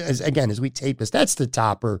 as we tape this, that's the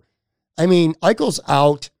topper. I mean, Eichel's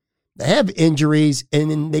out. They have injuries,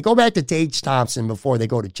 and then they go back to Tage Thompson before they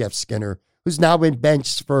go to Jeff Skinner, who's now been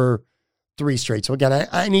benched for 3 straight. So again,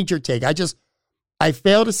 I need your take. I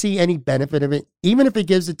fail to see any benefit of it, even if it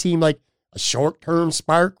gives the team like a short-term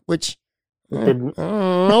spark, which I don't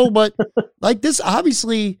know, but like this,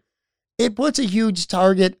 obviously, it puts a huge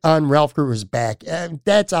target on Ralph Kruger's back.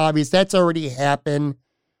 That's obvious. That's already happened.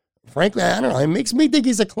 Frankly, I don't know. It makes me think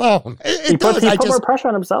he's a clown. He put more pressure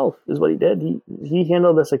on himself, is what he did. He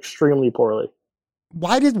handled this extremely poorly.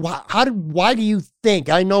 Why do you think?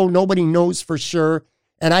 I know nobody knows for sure,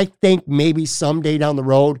 and I think maybe someday down the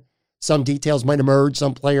road, some details might emerge.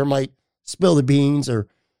 Some player might spill the beans or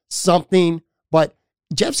something. But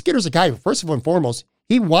Jeff Skinner's a guy who, first and foremost,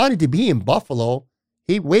 he wanted to be in Buffalo.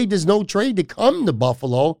 He waived his no trade to come to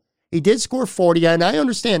Buffalo. He did score 40, and I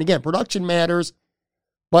understand, again, production matters.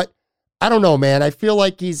 But I don't know, man. I feel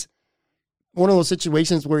like he's one of those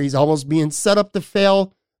situations where he's almost being set up to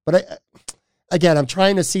fail. But I'm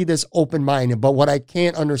trying to see this open-minded. But what I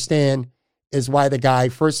can't understand is why the guy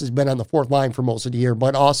first has been on the 4th line for most of the year.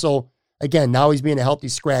 But also, again, now he's being a healthy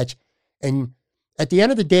scratch. And at the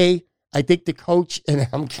end of the day, I think the coach, and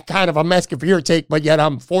I'm asking for your take, but yet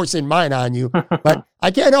I'm forcing mine on you. But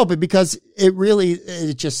I can't help it because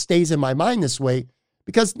it just stays in my mind this way.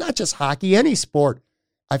 Because not just hockey, any sport,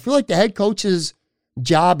 I feel like the head coach's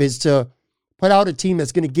job is to put out a team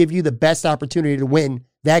that's going to give you the best opportunity to win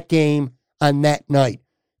that game on that night.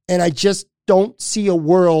 And I just don't see a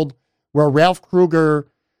world where Ralph Kruger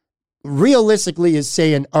realistically is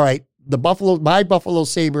saying, all right, my Buffalo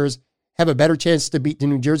Sabres have a better chance to beat the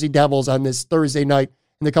New Jersey Devils on this Thursday night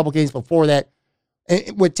and the couple games before that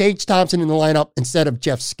with Tage Thompson in the lineup instead of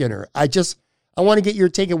Jeff Skinner. I want to get your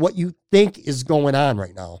take on what you think is going on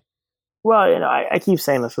right now. Well, I keep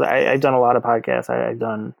saying this. I've done a lot of podcasts. I've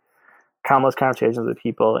done countless conversations with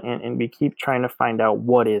people, and we keep trying to find out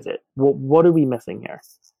what is it? What are we missing here?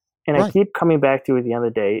 And right. I keep coming back to at the end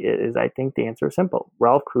of the day is I think the answer is simple.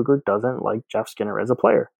 Ralph Kruger doesn't like Jeff Skinner as a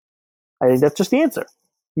player. I think that's just the answer.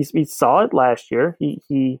 We saw it last year.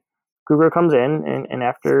 Kruger comes in, and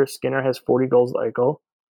after Skinner has 40 goals with Eichel,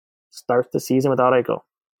 starts the season without Eichel,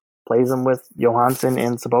 plays him with Johansson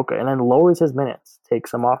and Saboka, and then lowers his minutes,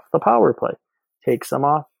 takes him off the power play, takes him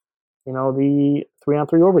off, the 3-on-3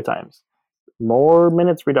 overtimes, more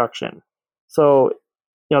minutes reduction. So,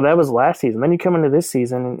 that was last season. Then you come into this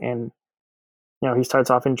season, and he starts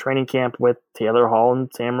off in training camp with Taylor Hall and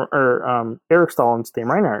Eric Stahl and Sam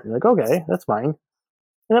Reinhart. You're like, okay, that's fine.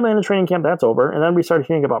 And then in the training camp, that's over. And then we started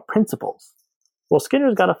hearing about principles. Well,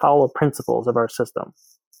 Skinner's got to follow principles of our system.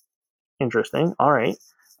 Interesting. All right.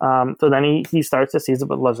 So then he starts the season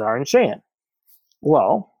with Lazar and Sheahan.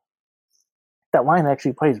 Well, that line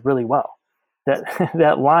actually plays really well.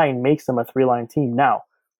 That line makes them a 3-line team. Now,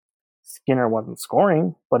 Skinner wasn't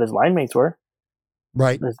scoring, but his line mates were.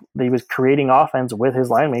 Right. He was creating offense with his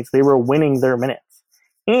line mates. They were winning their minutes.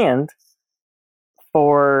 And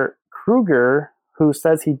for Kruger, who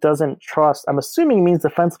says he doesn't trust, I'm assuming he means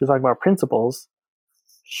defensively, talking about principles,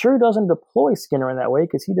 sure doesn't deploy Skinner in that way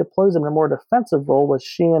because he deploys him in a more defensive role with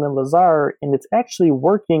Sheehan and Lazar, and it's actually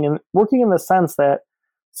working in the sense that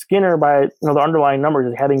Skinner, by the underlying numbers,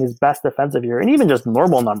 is having his best defensive year, and even just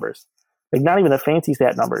normal numbers, like not even the fancy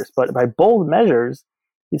stat numbers, but by both measures,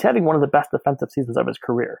 he's having one of the best defensive seasons of his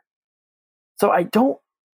career. So I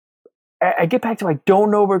get back to I don't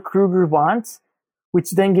know what Kruger wants,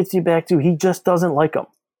 which then gets you back to he just doesn't like him.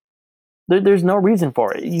 There's no reason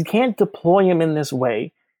for it. You can't deploy him in this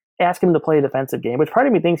way, ask him to play a defensive game, which part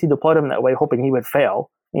of me thinks he deployed him that way hoping he would fail,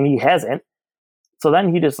 and he hasn't. So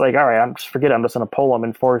then he just all right, I'm just going to pull him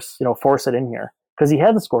and force it in here because he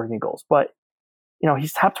hasn't scored any goals. But,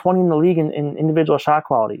 he's top 20 in the league in individual shot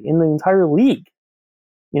quality in the entire league,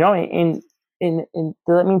 and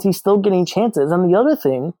that means he's still getting chances. And the other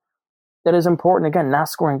thing that is important, again, not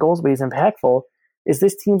scoring goals, but he's impactful, is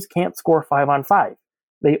this teams can't score 5-on-5.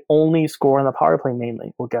 They only score on the power play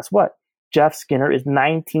mainly. Well, guess what? Jeff Skinner is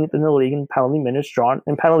 19th in the league in penalties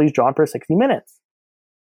drawn per 60 minutes.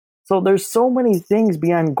 So there's so many things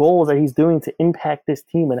beyond goals that he's doing to impact this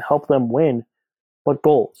team and help them win. But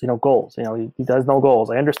goals. He does no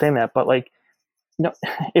goals. I understand that. But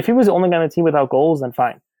if he was the only guy on the team without goals, then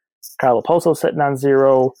fine. Kyle Oposo's sitting on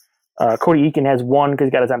 0. Cody Eakin has 1 because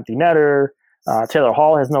he got his empty netter. Taylor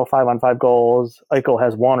Hall has no 5-on-5 goals. Eichel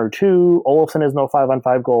has 1 or 2. Olofsson has no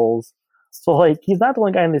 5-on-5 goals. So he's not the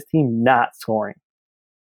only guy in this team not scoring.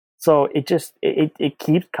 So it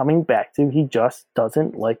keeps coming back to he just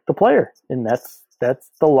doesn't like the player, and that's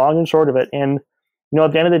the long and short of it. And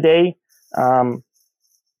at the end of the day,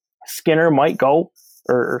 Skinner might go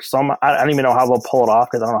or some. I don't even know how they'll pull it off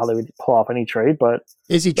because I don't know how they would pull off any trade. But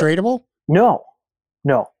is he tradable? No.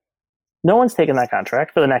 No one's taking that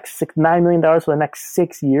contract for the next $9 million for the next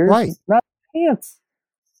 6 years. Right. Not a chance.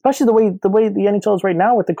 Especially the way the NHL is right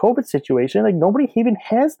now with the COVID situation. Nobody even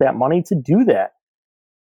has that money to do that.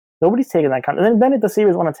 Nobody's taking that contract. And then if the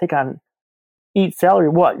Sabres want to take on each salary,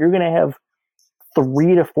 what? You're going to have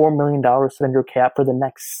 $3 to $4 million spend your cap for the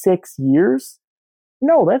next 6 years?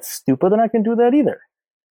 No, that's stupid. They're not going to do that either.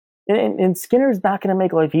 And Skinner's not going to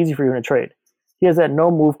make life easy for you in a trade. He has that no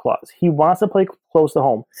move clause. He wants to play close to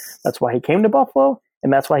home. That's why he came to Buffalo,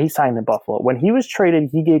 and that's why he signed in Buffalo. When he was traded,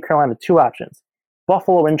 he gave Carolina 2 options,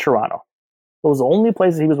 Buffalo and Toronto. Those were the only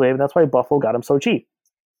places he was waiving. That's why Buffalo got him so cheap.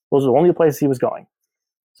 Those are the only places he was going.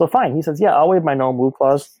 So fine, he says, yeah, I'll waive my no move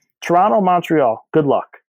clause. Toronto, Montreal, good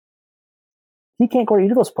luck. He can't go to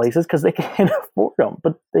either of those places because they can't afford him.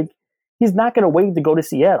 But he's not going to wait to go to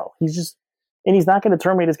Seattle. And he's not going to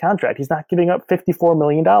terminate his contract. He's not giving up $54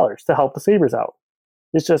 million to help the Sabres out.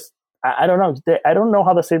 It's just, I don't know. I don't know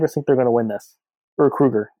how the Sabres think they're going to win this, or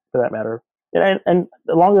Kruger for that matter. And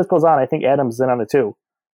the longer this goes on, I think Adams is in on it too,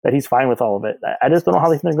 that he's fine with all of it. I just don't know how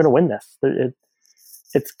they think they're going to win this.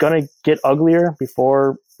 It's going to get uglier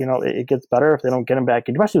before it gets better if they don't get him back,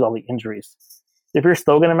 especially with all the injuries. If you're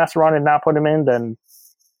still going to mess around and not put him in, then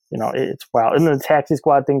it's wild. And the taxi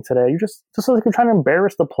squad thing today, you just like you're trying to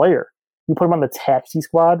embarrass the player. You put him on the taxi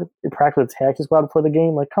squad, you practice the taxi squad before the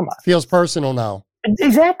game. Come on, feels personal now.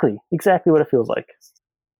 Exactly what it feels like.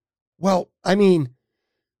 Well, I mean,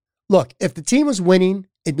 look, if the team was winning,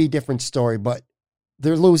 it'd be a different story. But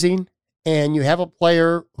they're losing, and you have a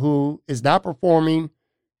player who is not performing.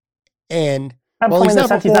 And he's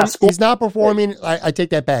not performing. I take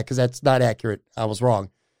that back because that's not accurate. I was wrong.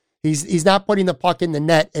 He's not putting the puck in the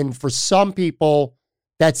net. And for some people,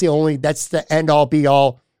 that's the end all be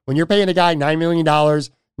all. When you're paying a guy $9 million,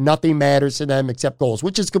 nothing matters to them except goals,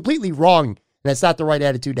 which is completely wrong. And that's not the right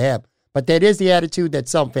attitude to have. But that is the attitude that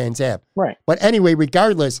some fans have. Right. But anyway,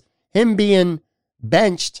 regardless, him being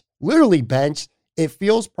benched, literally benched, it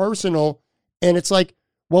feels personal. And it's like,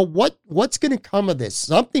 well, what's going to come of this?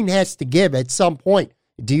 Something has to give at some point.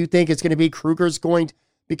 Do you think it's going to be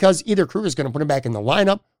because either Kruger's going to put him back in the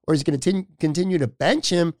lineup or he's going to continue to bench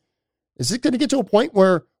him? Is it going to get to a point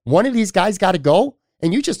where one of these guys got to go?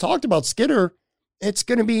 And you just talked about Skinner. It's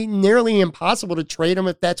going to be nearly impossible to trade him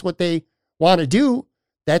if that's what they want to do.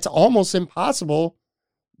 That's almost impossible.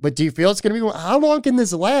 But do you feel it's going to be, how long can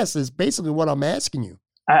this last is basically what I'm asking you.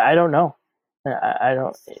 I don't know. I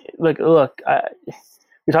don't, look,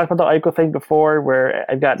 we talked about the Eichel thing before where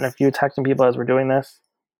I've gotten a few texts from people as we're doing this.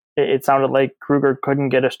 It sounded like Kruger couldn't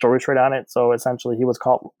get a story straight on it. So essentially he was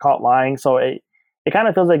caught lying. So it kind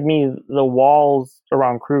of feels like the walls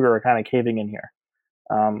around Kruger are kind of caving in here.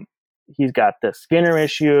 He's got the Skinner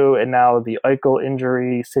issue and now the Eichel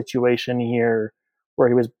injury situation here where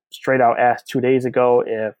he was straight out asked 2 days ago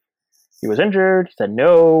if he was injured. He said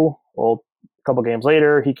no. Well, a couple games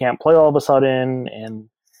later, he can't play all of a sudden. And,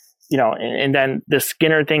 and then the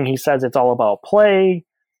Skinner thing, he says it's all about play.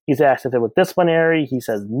 He's asked if it was disciplinary. He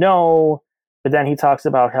says no. But then he talks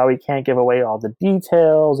about how he can't give away all the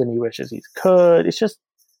details and he wishes he could.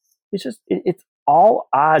 It's all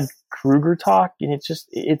odd Kruger talk, and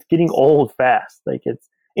it's getting old fast.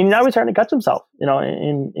 And now he's starting to catch himself, in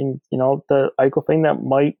the Eichel thing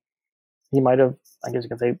he might have, I guess you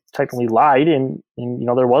can say, technically lied, and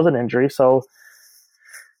there was an injury. So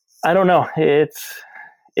I don't know.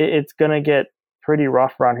 It's going to get pretty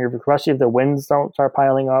rough around here, especially if the wins don't start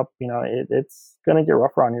piling up. It's going to get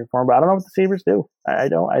rough around here for him. But I don't know what the Sabres do. I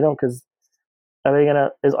don't, because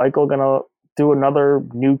is Eichel going to do another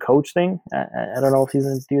new coach thing? I don't know if he's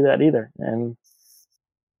going to do that either. And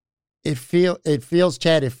it feels,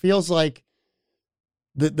 Chad, it feels like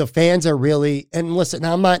the fans are really, and listen,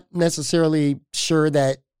 I'm not necessarily sure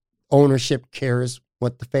that ownership cares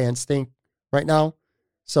what the fans think right now.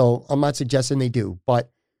 So I'm not suggesting they do,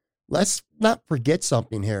 but let's not forget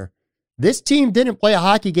something here. This team didn't play a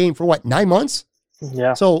hockey game for 9 months?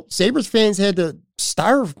 Yeah. So Sabres fans had to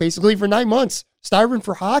starve basically for 9 months, starving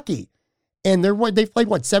for hockey. And they've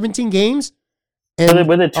played 17 games? And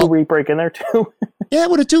with a 2-week break in there too. Yeah,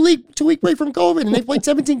 with a two-week break from COVID, and they played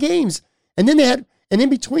 17 games. And then in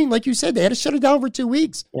between, like you said, they had to shut it down for 2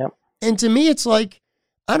 weeks. Yep. And to me, it's like,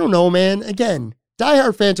 I don't know, man. Again,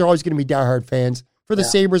 diehard fans are always going to be diehard fans for the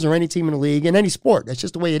Sabres or any team in the league, in any sport. That's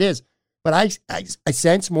just the way it is. But I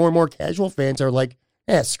sense more and more casual fans are like,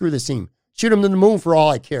 screw this team. Shoot them to the moon for all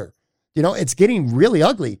I care. It's getting really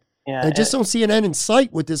ugly. Yeah, and I just don't see an end in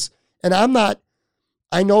sight with this. And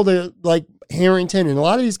I know they're like Harrington and a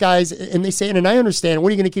lot of these guys, and they say, and I understand, what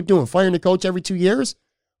are you going to keep doing? Firing the coach every 2 years?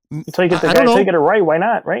 Until you get the guy to get it right, why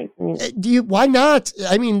not, right? Why not?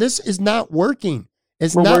 I mean, this is not working.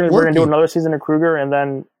 We're going to do another season of Kruger, and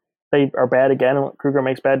then they are bad again, and Kruger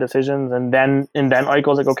makes bad decisions, and then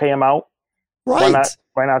Eichel's like, okay, I'm out. Right.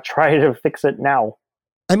 Why not try to fix it now?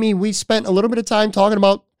 I mean, we spent a little bit of time talking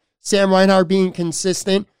about Sam Reinhart being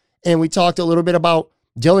consistent, and we talked a little bit about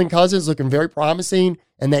Dylan Cousins looking very promising,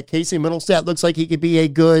 and that Casey Middlestat looks like he could be a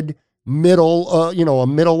good a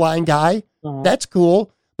middle line guy. Uh-huh. That's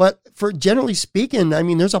cool. But for generally speaking, I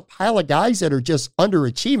mean, there's a pile of guys that are just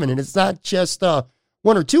underachieving, and it's not just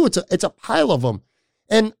one or two. It's a pile of them.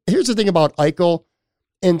 And here's the thing about Eichel,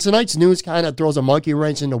 and tonight's news kind of throws a monkey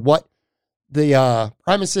wrench into what the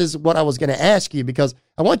premises, what I was going to ask you, because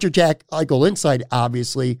I want your Jack Eichel insight,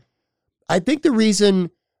 obviously. I think the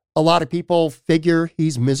reason a lot of people figure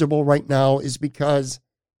he's miserable right now is because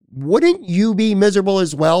wouldn't you be miserable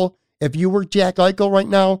as well if you were Jack Eichel right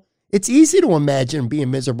now? It's easy to imagine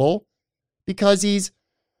being miserable because he's,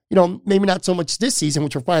 maybe not so much this season,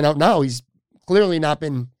 which we'll find out now. He's clearly not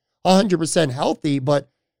been 100% healthy, but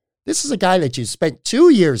this is a guy that you spent 2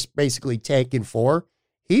 years basically tanking for.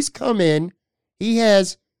 He's come in. He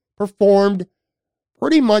has performed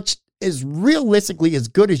pretty much as realistically as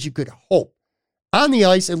good as you could hope. On the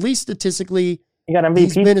ice, at least statistically. He got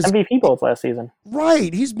MVP both last season.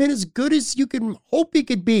 Right. He's been as good as you can hope he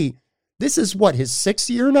could be. This is his 6th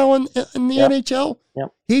year now in the NHL?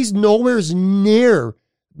 Yep. He's nowhere near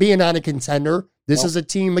being on a contender. This is a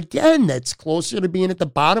team, again, that's closer to being at the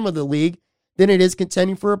bottom of the league than it is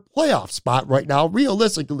contending for a playoff spot right now,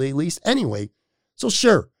 realistically, at least anyway. So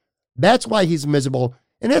sure, that's why he's miserable.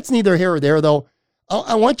 And that's neither here or there, though.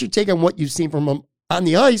 I want your take on what you've seen from him on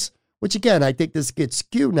the ice, which, again, I think this gets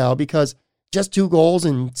skewed now because just 2 goals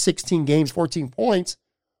in 16 games, 14 points.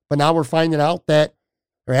 But now we're finding out that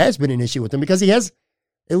there has been an issue with him because he has,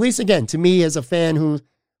 at least, again, to me as a fan who,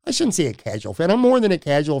 I shouldn't say a casual fan. I'm more than a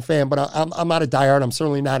casual fan, but I'm not a diehard. I'm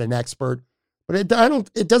certainly not an expert. But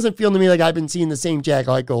it doesn't feel to me like I've been seeing the same Jack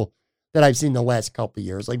Eichel that I've seen the last couple of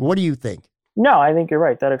years. Like, what do you think? No, I think you're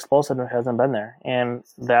right. That explosiveness hasn't been there. And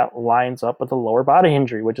that lines up with the lower body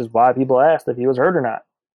injury, which is why people asked if he was hurt or not.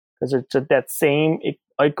 Because that same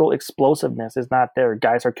Eichel explosiveness is not there.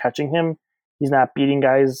 Guys are catching him. He's not beating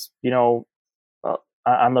guys,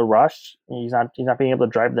 on the rush. He's not being able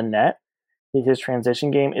to drive the net. His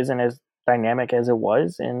transition game isn't as dynamic as it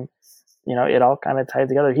was. And, it all kind of ties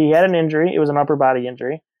together. He had an injury. It was an upper body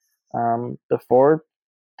injury before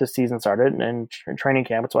the season started and training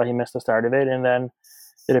camp. That's why he missed the start of it. And then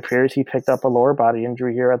it appears he picked up a lower body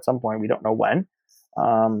injury here at some point. We don't know when.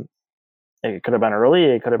 It could have been early.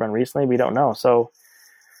 It could have been recently. We don't know. So,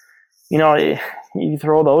 you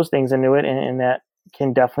throw those things into it, and that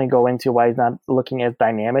can definitely go into why he's not looking as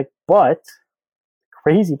dynamic. But the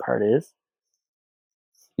crazy part is,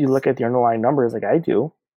 you look at the underlying numbers like I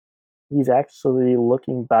do, he's actually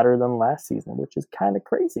looking better than last season, which is kind of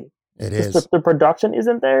crazy. It is. The production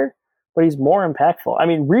isn't there, but he's more impactful. I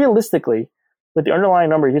mean, realistically, But the underlying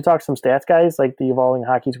number, you talk some stats guys like the Evolving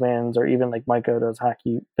Hockey Twins or even like Micah does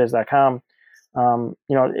hockeybiz.com.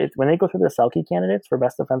 When they go through the Selke candidates for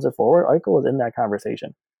best defensive forward, Eichel is in that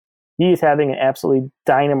conversation. He's having an absolutely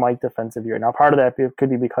dynamite defensive year. Now, part of that could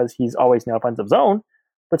be because he's always in the offensive zone,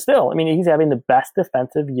 but still, I mean, he's having the best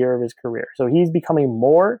defensive year of his career. So he's becoming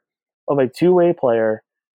more of a two-way player.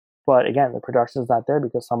 But again, the production is not there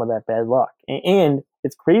because some of that bad luck. And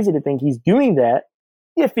it's crazy to think he's doing that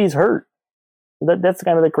if he's hurt. That's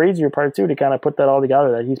kind of the crazier part too, to kind of put that all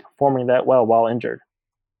together, that he's performing that well while injured.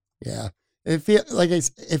 Yeah. It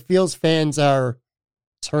feels fans are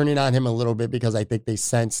turning on him a little bit because I think they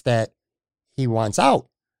sense that he wants out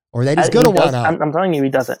or that he's going to want out. I'm telling you, he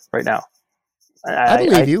doesn't right now. I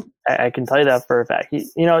believe you. I can tell you that for a fact.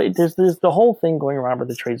 There's the whole thing going around with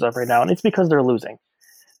the trade stuff right now, and it's because they're losing.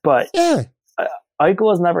 But yeah.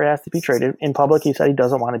 Eichel has never asked to be traded. In public, he said he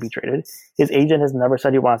doesn't want to be traded. His agent has never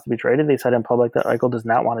said he wants to be traded. They said in public that Eichel does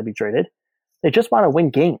not want to be traded. They just want to win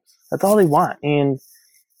games. That's all they want. And,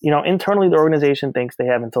 internally the organization thinks they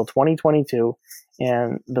have until 2022.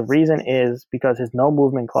 And the reason is because his no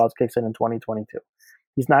movement clause kicks in 2022.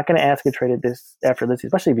 He's not going to ask to trade it after this,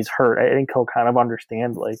 especially if he's hurt. I think he'll kind of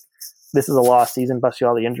understand, like, this is a lost season, plus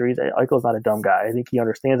all the injuries. Eichel's not a dumb guy. I think he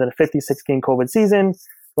understands that a 56-game COVID season,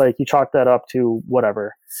 like, you chalk that up to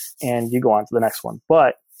whatever, and you go on to the next one.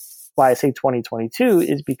 But why I say 2022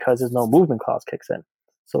 is because his no movement clause kicks in.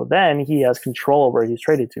 So then he has control over where he's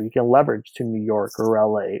traded to. He can leverage to New York or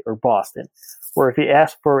LA or Boston. Where if he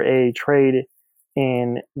asks for a trade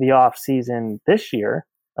in the off season this year,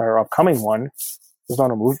 or upcoming one, there's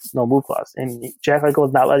no move clause. And Jack Eichel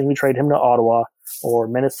is not letting me trade him to Ottawa or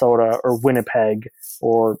Minnesota or Winnipeg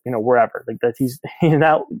or wherever. Like that, he's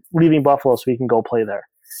not leaving Buffalo so he can go play there.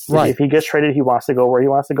 Right. If he gets traded, he wants to go where he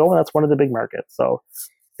wants to go, and that's one of the big markets. So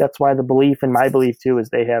that's why the belief, and my belief too, is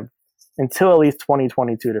they have until at least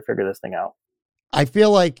 2022 to figure this thing out. I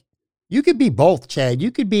feel like you could be both, Chad.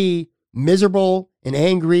 You could be miserable and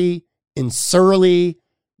angry and surly,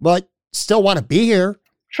 but still want to be here.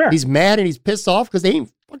 Sure. He's mad and he's pissed off because they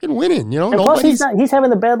ain't fucking winning. And plus he's having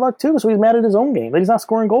the bad luck too, so he's mad at his own game. That he's not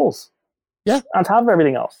scoring goals. Yeah. On top of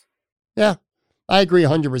everything else. Yeah. I agree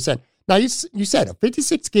 100%. Now, you said a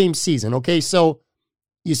 56-game season, okay? So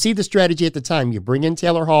you see the strategy at the time. You bring in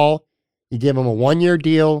Taylor Hall. You give him a 1-year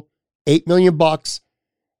deal, $8 million,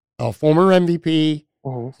 a former MVP,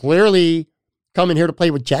 clearly coming here to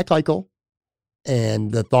play with Jack Eichel.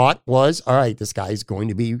 And the thought was, all right, this guy's going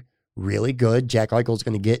to be really good. Jack Eichel's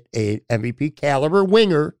going to get a MVP caliber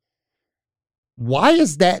winger. Why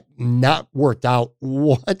has that not worked out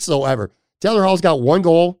whatsoever? Taylor Hall's got 1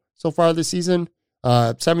 goal so far this season.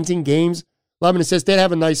 17 games, 11 assists. They'd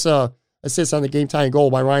have a nice assist on the game-tying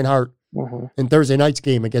goal by Reinhart in Thursday night's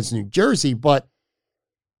game against New Jersey. But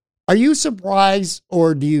are you surprised,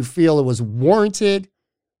 or do you feel it was warranted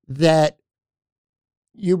that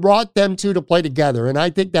you brought them two to play together? And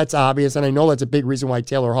I think that's obvious, and I know that's a big reason why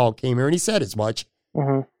Taylor Hall came here, and he said as much.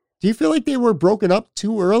 Do you feel like they were broken up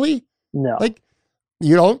too early? No. Like,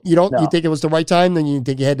 you don't? No. You think it was the right time? Then you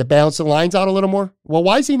think you had to balance the lines out a little more? Well,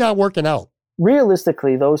 why is he not working out?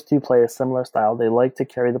 Realistically, those two play a similar style. They like to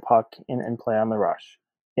carry the puck and play on the rush.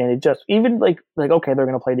 And it just, even like okay, they're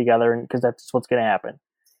going to play together because that's what's going to happen.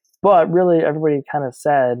 But really, everybody kind of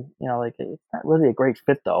said, it's not really a great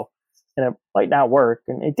fit, though. And it might not work.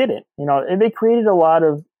 And it didn't. And they created a lot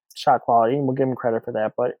of shot quality, and we'll give them credit for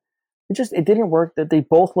that. But it didn't work. That they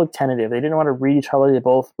both looked tentative. They didn't want to read each other. They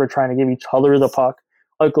both were trying to give each other the puck.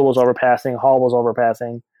 Eichel was overpassing. Hall was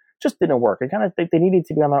overpassing. Just didn't work. It kind of they needed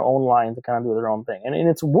to be on their own line to kind of do their own thing, and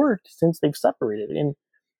it's worked since they've separated. And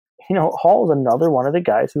Hall is another one of the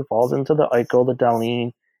guys who falls into the Eichel, the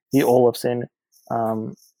Dahlin, the Olofsson,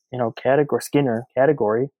 Skinner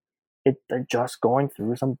category. They're just going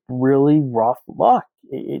through some really rough luck.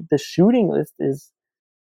 The shooting list is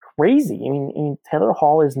crazy. I mean, Taylor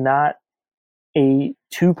Hall is not a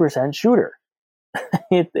 2% shooter.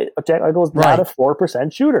 Jack Eichel is not a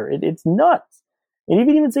 4% shooter. It's nuts. And you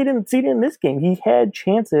can even see it in this game. He had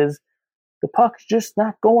chances. The puck's just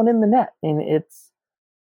not going in the net. And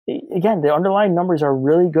again, the underlying numbers are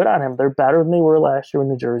really good on him. They're better than they were last year in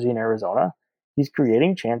New Jersey and Arizona. He's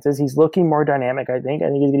creating chances. He's looking more dynamic, I think. I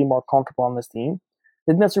think he's getting more comfortable on this team.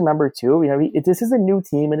 Let's remember, too, this is a new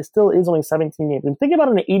team, and it still is only 17 games. And think about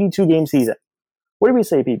an 82-game season. What do we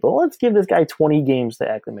say, people? Let's give this guy 20 games to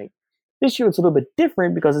acclimate. This year, it's a little bit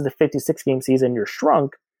different because it's a 56-game season. You're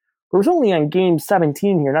shrunk. But it was only on game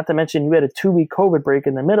 17 here, not to mention you had a 2-week COVID break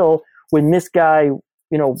in the middle when this guy,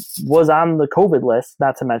 was on the COVID list,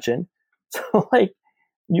 not to mention. So,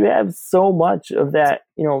 you have so much of that,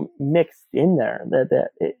 mixed in there that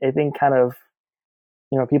I think kind of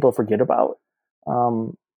people forget about.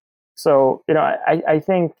 So, I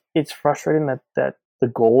think it's frustrating that the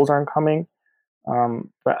goals aren't coming,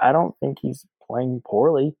 but I don't think he's playing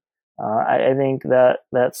poorly. I think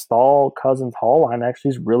that Stahl, Cousins, Hall line actually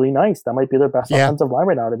is really nice. That might be their best offensive line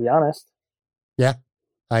right now, to be honest. Yeah,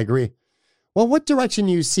 I agree. Well, what direction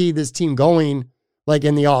do you see this team going, like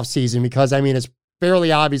in the offseason? Because, it's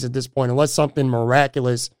fairly obvious at this point, unless something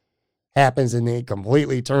miraculous happens and they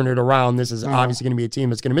completely turn it around, this is obviously going to be a team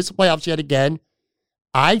that's going to miss the playoffs yet again.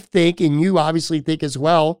 I think, and you obviously think as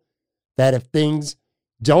well, that if things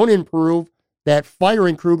don't improve, that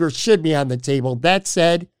firing Kruger should be on the table. That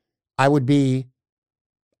said, I'd be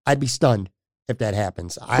stunned if that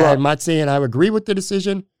happens. I'm not saying I agree with the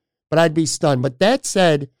decision, but I'd be stunned. But that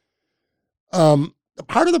said,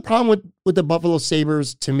 part of the problem with the Buffalo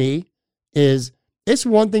Sabres to me is it's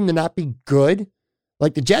one thing to not be good.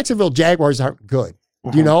 Like the Jacksonville Jaguars aren't good,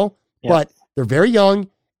 Yeah. But they're very young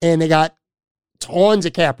and they got tons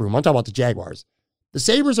of cap room. I'm talking about the Jaguars. The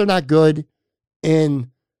Sabres are not good, and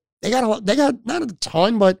they got not a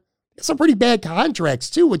ton, but some pretty bad contracts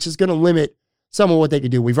too, which is going to limit some of what they can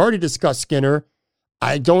do. We've already discussed Skinner.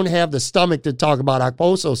 I don't have the stomach to talk about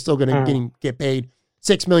Okposo still going to get paid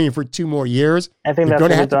 $6 million for 2 more years. I think that's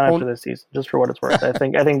going to be done after this season, just for what it's worth. I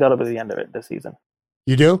think that'll be the end of it this season.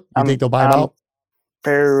 You do? You think they'll buy him out?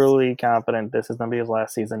 Fairly confident this is going to be his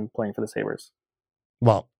last season playing for the Sabres.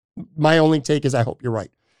 Well, my only take is I hope you're right.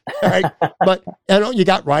 All right. But you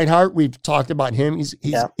got Reinhardt. We've talked about him. He's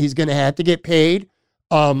going to have to get paid.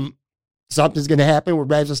 Something's going to happen with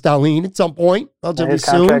Rasmus Dahlin at some point. His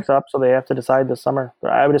contract's up, so they have to decide this summer.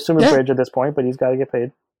 I would assume a bridge at this point, but he's got to get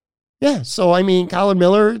paid. Yeah. So Colin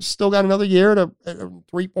Miller still got another year to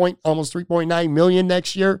almost $3.9 million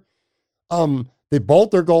next year.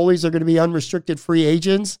 Both their goalies are going to be unrestricted free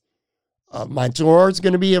agents. Montour's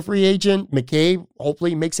going to be a free agent. McCabe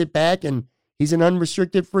hopefully makes it back, and he's an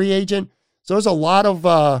unrestricted free agent. So there's a lot of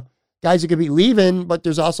guys who could be leaving, but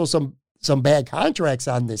there's also some bad contracts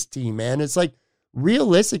on this team, man. It's like,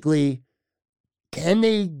 realistically, can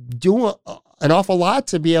they do an awful lot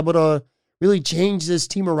to be able to really change this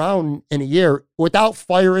team around in a year without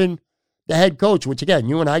firing the head coach, which, again,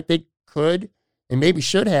 you and I think could and maybe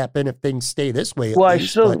should happen if things stay this way.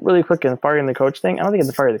 Really quick in firing the coach thing, I don't think it's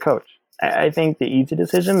to fire the coach. I think the easy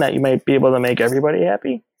decision that you might be able to make everybody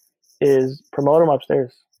happy is promote him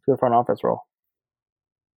upstairs to a front office role.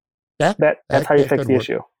 That's how you fix the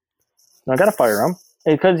issue. I got to fire him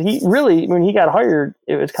because when he got hired,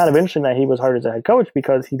 it was kind of interesting that he was hired as a head coach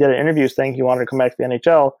because he did an interview saying he wanted to come back to the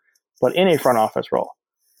NHL, but in a front office role.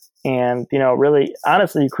 And, really,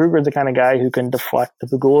 honestly, Kruger's the kind of guy who can deflect the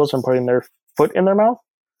Pagulas from putting their foot in their mouth,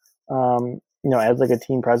 as like a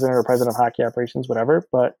team president or president of hockey operations, whatever.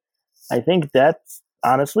 But I think that's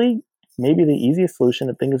honestly maybe the easiest solution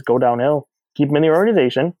if things go downhill. Keep him in the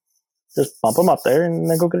organization, just bump him up there, and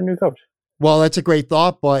then go get a new coach. Well, that's a great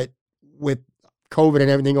thought, but with COVID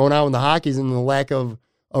and everything going on in the hockeys and the lack of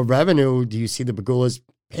revenue, do you see the Pagulas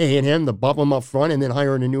paying him to bump him up front and then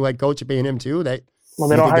hiring a new head coach and paying him too? They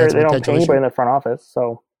don't pay anybody in the front office,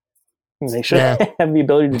 so they should have the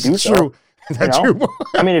ability to do so. True. That's true.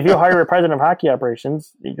 If you hire a president of hockey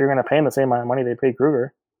operations, you're going to pay him the same amount of money they pay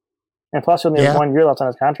Kruger. And plus, he only has 1 year left on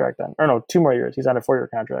his contract then. Or no, 2 more years. He's on a 4-year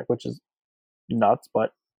contract, which is nuts,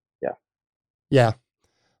 but yeah. Yeah.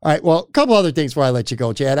 All right. Well, a couple other things before I let you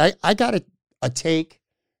go, Chad. I got a take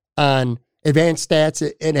on advanced stats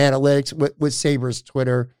and analytics with Sabres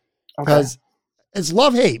Twitter because it's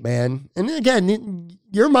love-hate, man. And again,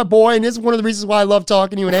 you're my boy, and this is one of the reasons why I love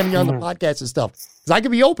talking to you and having you on the podcast and stuff. Because I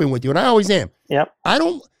can be open with you, and I always am. Yep. I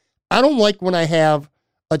don't like when I have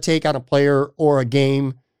a take on a player or a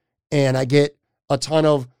game and I get a ton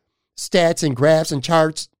of stats and graphs and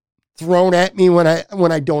charts thrown at me when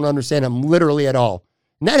I don't understand them literally at all.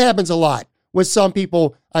 And that happens a lot with some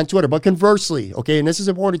people on Twitter. But conversely, okay, and this is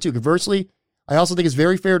important too, conversely, I also think it's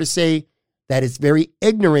very fair to say that it's very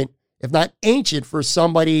ignorant, if not ancient, for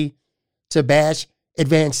somebody to bash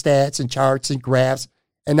advanced stats and charts and graphs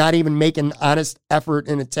and not even make an honest effort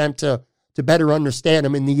and attempt to better understand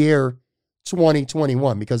them in the year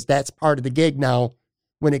 2021, because that's part of the gig now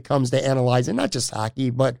when it comes to analyzing not just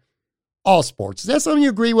hockey, but all sports. Is that something you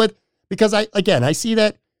agree with? Because I see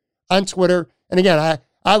that on Twitter. And again,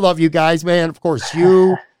 I love you guys, man. Of course,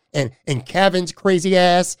 you and Kevin's crazy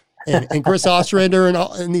ass and Chris Ostrander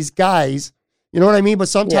and these guys. You know what I mean? But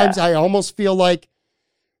sometimes I almost feel like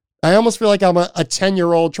I'm a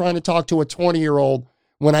 10-year-old trying to talk to a 20-year-old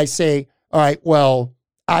when I say, all right, well,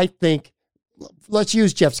 I think let's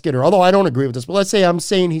use Jeff Skinner. Although I don't agree with this, but let's say I'm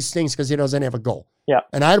saying he stinks because he doesn't have a goal. Yeah.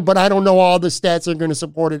 But I don't know all the stats that are going to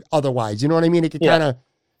support it otherwise. You know what I mean? It could kind of,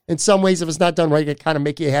 in some ways, if it's not done right, it kind of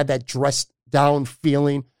make you have that dressed down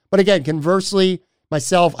feeling. But again, conversely,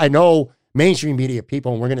 myself, I know mainstream media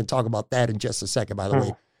people, and we're going to talk about that in just a second, by the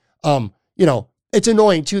way. You know, it's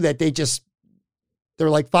annoying too that they're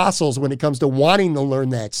like fossils when it comes to wanting to learn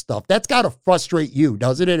that stuff. That's got to frustrate you,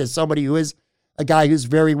 doesn't it? As somebody who is a guy who's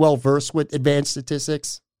very well versed with advanced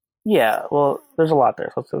statistics. Yeah, well, there's a lot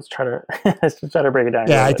there. So let's try to break it down.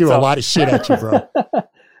 Yeah, I threw a lot of shit at you, bro.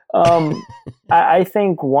 I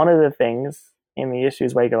think one of the things and the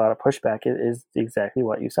issues why you get a lot of pushback is exactly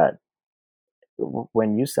what you said.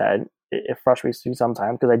 When you said it frustrates you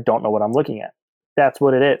sometimes because I don't know what I'm looking at. That's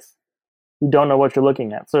what it is. You don't know what you're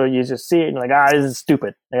looking at. So you just see it and you're like, this is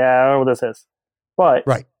stupid. Yeah, I don't know what this is. But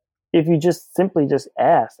if you just simply just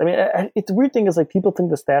ask, I mean, it's a weird thing is like people think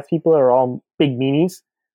the stats people are all big meanies.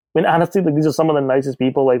 I mean, honestly, like these are some of the nicest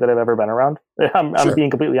people like that I've ever been around. I'm being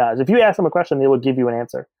completely honest. If you ask them a question, they will give you an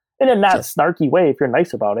answer in a not snarky way. If you're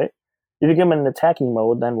nice about it, if you get them in an attacking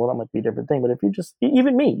mode, then that might be a different thing. But if you just,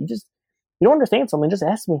 even me, you don't understand something, just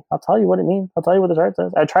ask me. I'll tell you what it means. I'll tell you what the chart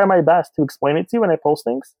says. I try my best to explain it to you when I post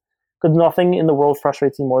things, because nothing in the world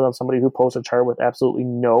frustrates me more than somebody who posts a chart with absolutely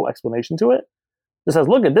no explanation to it. Just says,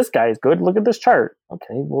 look at this guy is good. Look at this chart. Okay,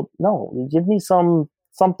 well, no, give me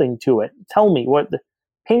something to it. Tell me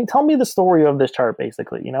tell me the story of this chart,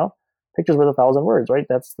 basically, you know? Pictures worth 1,000 words, right?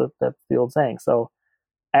 That's the old saying. So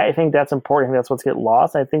I think that's important. That's what's get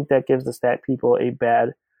lost. I think that gives the stat people a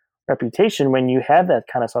bad reputation when you have that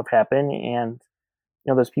kind of stuff happen. And,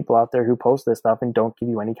 you know, there's people out there who post this stuff and don't give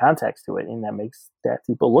you any context to it. And that makes stat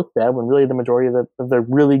people look bad when really the majority of the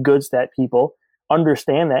really good stat people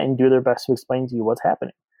understand that and do their best to explain to you what's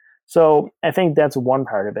happening. So I think that's one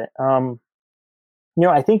part of it. You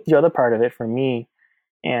know, I think the other part of it for me,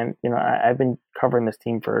 and, you know, I've been covering this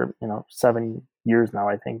team for, 7 years now,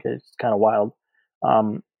 I think. It's kind of wild.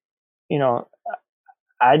 You know,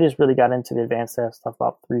 I just really got into the advanced stats stuff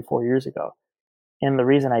about 3-4 years ago. And the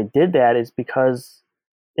reason I did that is because,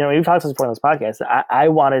 you know, we've talked before on this podcast, I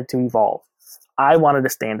wanted to evolve. I wanted to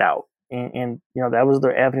stand out. And, you know, that was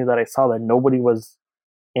the avenue that I saw that nobody was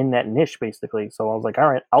in that niche, basically. So I was like, all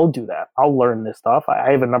right, I'll do that. I'll learn this stuff.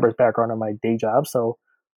 I have a numbers background in my day job, so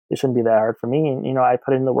it shouldn't be that hard for me. And, you know, I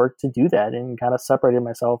put in the work to do that and kind of separated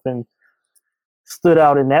myself and stood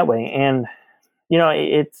out in that way. And, you know,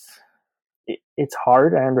 it's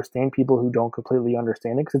hard. I understand people who don't completely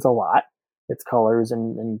understand it because it's a lot. It's colors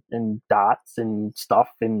and dots and stuff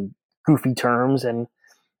and goofy terms. And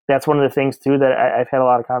that's one of the things, too, that I've had a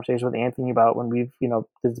lot of conversations with Anthony about when we've,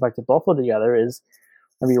 dissected Buffalo together is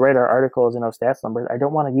when we write our articles, stats numbers, I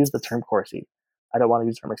don't want to use the term Corsi. I don't want to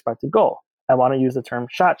use the term expected goal. I want to use the term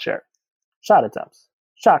shot share, shot attempts,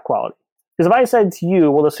 shot quality. Because if I said to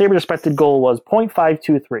you, well, the Sabres expected goal was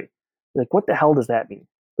 0.523, like, what the hell does that mean?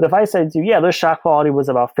 But if I said to you, yeah, their shot quality was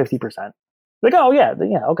about 50%, like, oh, yeah,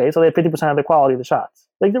 okay, so they have 50% of the quality of the shots.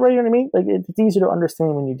 Like, you know what I mean? Like, it's easier to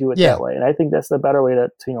understand when you do it that way. And I think that's the better way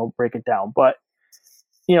to break it down. But,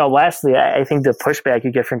 lastly, I think the pushback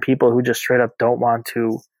you get from people who just straight up don't want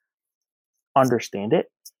to understand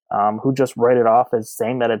it, who just write it off as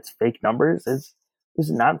saying that it's fake numbers is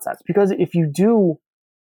nonsense. Because if you do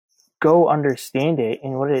go understand it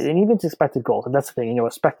and what it is, and even it's expected goals, and that's the thing,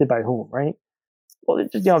 expected by whom, right? Well,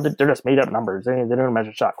 they're just made up numbers. They don't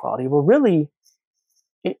measure shot quality. Well, really,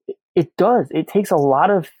 it does. It takes a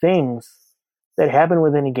lot of things that happen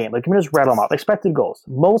within a game. Like, let me just rattle them off. Expected goals.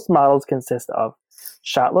 Most models consist of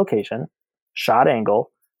shot location, shot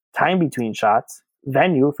angle, time between shots,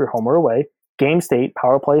 venue if you're home or away, game state,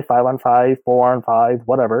 power play, 5-on-5, 4-on-5,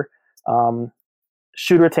 whatever,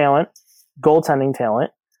 shooter talent, goaltending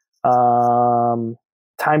talent,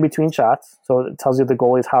 time between shots, so it tells you if the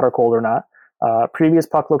goalie is hot or cold or not, previous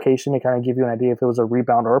puck location to kind of give you an idea if it was a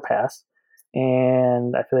rebound or a pass,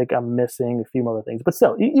 and I feel like I'm missing a few other things. But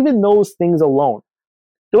still, even those things alone,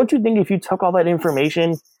 don't you think if you took all that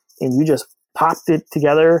information and you just popped it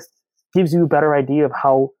together, gives you a better idea of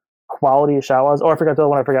how quality a shot was? Or I forgot the other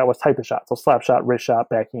one I forgot was type of shot. So slap shot, wrist shot,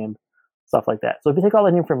 backhand, stuff like that. So if you take all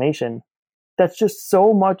that information, that's just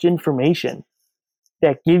so much information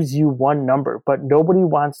that gives you one number. But nobody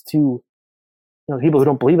wants to, people who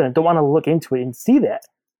don't believe in it don't want to look into it and see that.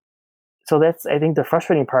 So that's, I think the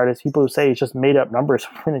frustrating part is people who say it's just made up numbers.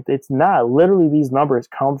 It's not. Literally, these numbers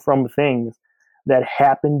come from things that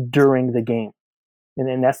happen during the game.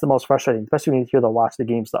 And that's the most frustrating, especially when you hear the watch the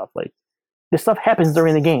game stuff. Like, this stuff happens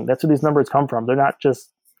during the game. That's where these numbers come from. They're not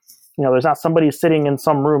just, there's not somebody sitting in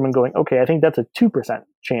some room and going, okay, I think that's a 2%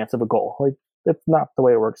 chance of a goal. Like, that's not the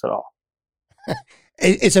way it works at all.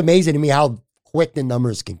 It's amazing to me how quick the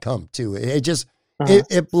numbers can come too. It just,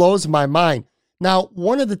 It blows my mind. Now,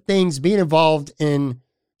 one of the things being involved in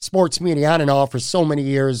sports media on and off for so many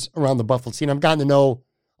years around the Buffalo scene, I've gotten to know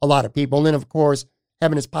a lot of people. And then, of course,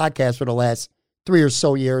 having this podcast for the last 3 or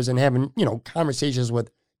so years and having, conversations with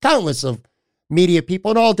countless of media people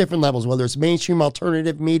at all different levels, whether it's mainstream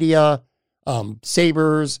alternative media,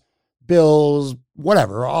 Sabres, Bills,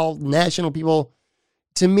 whatever, all national people.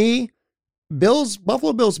 To me,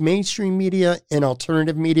 Buffalo Bills mainstream media and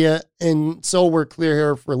alternative media, and so we're clear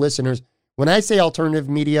here for listeners, when I say alternative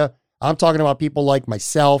media, I'm talking about people like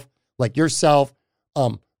myself, like yourself,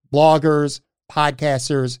 bloggers,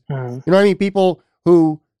 podcasters, you know what I mean? People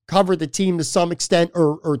who cover the team to some extent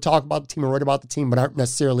or talk about the team or write about the team, but aren't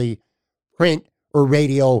necessarily print or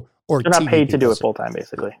radio or They're TV not paid to people. do it full time,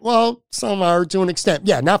 basically. Well, some are to an extent.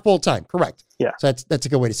 Yeah, not full time. Correct. Yeah. So that's a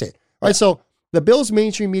good way to say it. All right. So the Bills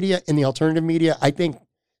mainstream media and the alternative media, I think,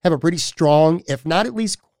 have a pretty strong, if not at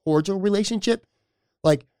least cordial relationship.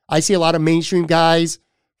 Like I see a lot of mainstream guys,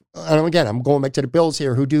 and again, I'm going back to the Bills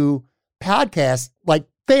here, who do podcasts, like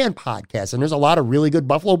fan podcasts. And there's a lot of really good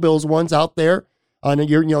Buffalo Bills ones out there. And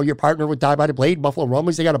your partner with Die by the Blade, Buffalo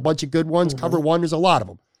Rumblings, they got a bunch of good ones. Cover One, there's a lot of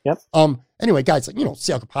them. Yep. Anyway, guys, like,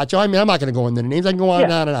 Sal Capaccio, I mean, I'm not going to go into the names. I can go on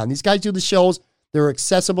and on and on. These guys do the shows. They're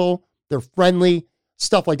accessible. They're friendly,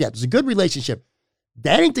 stuff like that. There's a good relationship.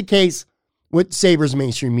 That ain't the case with Sabres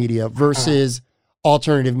mainstream media versus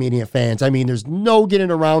alternative media fans. I mean, there's no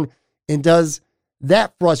getting around. And does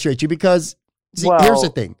that frustrate you? Because here's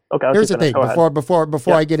the thing. Okay, here's the thing.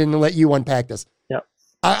 Before I get in and let you unpack this. Yeah.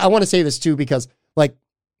 I want to say this too, because like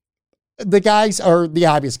the guys are the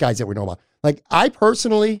obvious guys that we know about. Like I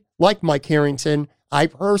personally like Mike Harrington. I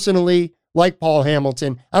personally like Paul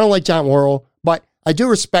Hamilton. I don't like John Worrell, but I do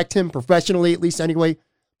respect him professionally, at least anyway.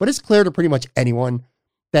 But it's clear to pretty much anyone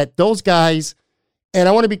that those guys, and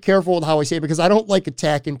I want to be careful with how I say it because I don't like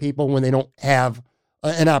attacking people when they don't have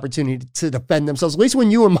an opportunity to defend themselves. At least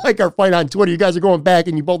when you and Mike are fighting on Twitter, you guys are going back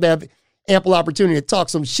and you both have ample opportunity to talk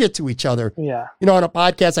some shit to each other. Yeah. On a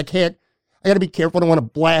podcast, I got to be careful. I don't want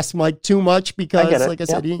to blast Mike too much because, like I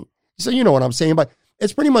said, so you know what I'm saying. But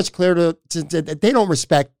it's pretty much clear that they don't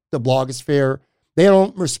respect the blogosphere. They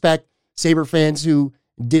don't respect Sabre fans who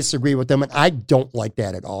disagree with them. And I don't like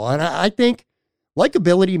that at all. And I think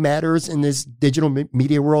likability matters in this digital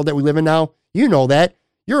media world that we live in now. You know that.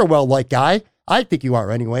 You're a well-liked guy. I think you are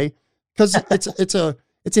anyway. Because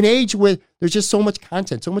it's an age where there's just so much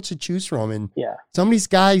content, so much to choose from. And some of these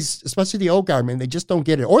guys, especially the old guard, man, they just don't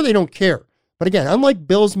get it. Or they don't care. But again, unlike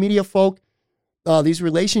Bills media folk, these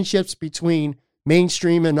relationships between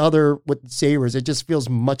mainstream and other with the Sabres, it just feels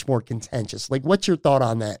much more contentious. Like, what's your thought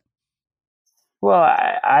on that? Well,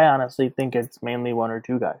 I honestly think it's mainly one or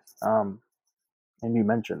two guys. And you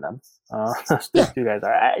mentioned them. Those two guys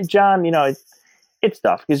are. John, it's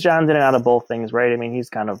tough because John's in and out of both things, right? I mean, he's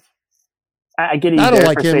kind of. I get he's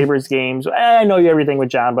there for Sabres games. I know everything with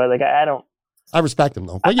John, but like I don't. I respect him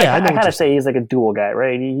though. But I kind of say he's like a dual guy,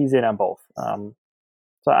 right? He's in on both.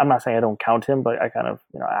 So I'm not saying I don't count him, but I kind of,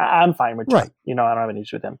 I'm fine with John. Right. I don't have an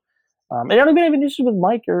issue with him. And I don't even have an issue with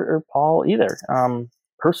Mike or Paul either.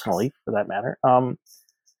 Personally, for that matter.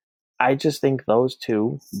 I just think those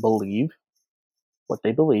two believe what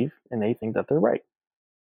they believe, and they think that they're right.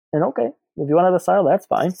 And okay, if you want to have a style, that's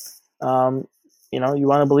fine. You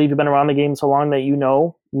want to believe you've been around the game so long that you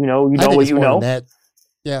know what you know. That.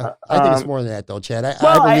 Yeah, I think it's more than that, though, Chad.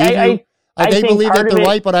 I think believe that they're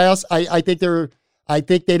right, but I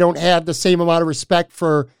think they don't have the same amount of respect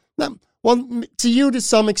for them. Well, to you to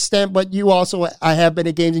some extent, but you also, I have been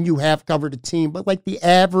at games and you have covered a team, but like the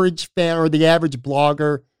average fan or the average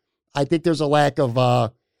blogger, I think there's a lack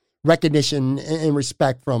of recognition and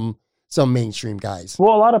respect from some mainstream guys.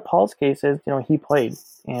 Well, a lot of Paul's cases, he played,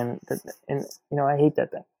 and I hate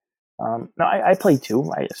that thing. No, I played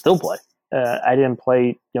too. I still play. I didn't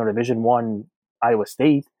play, Division I Iowa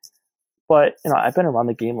State, but I've been around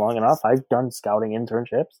the game long enough. I've done scouting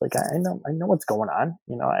internships. Like I know what's going on.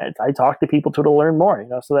 I talk to people to learn more.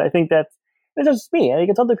 So I think that's just me. I think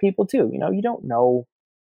it's other people too. You don't know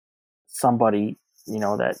somebody.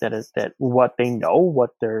 That what they know,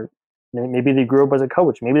 what they're. Maybe they grew up as a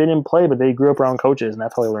coach. Maybe they didn't play, but they grew up around coaches, and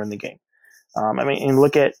that's how they learned the game. And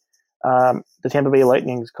look at the Tampa Bay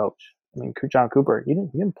Lightning's coach. John Cooper. He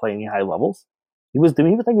didn't play any high levels. He was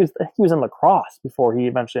in lacrosse before he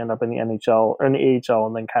eventually ended up in the NHL or in the AHL,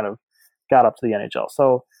 and then kind of got up to the NHL.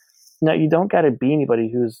 So, you don't got to be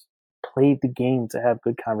anybody who's played the game to have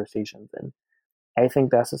good conversations. And I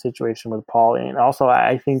think that's the situation with Paul. And also,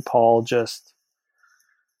 I think Paul just.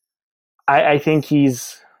 I think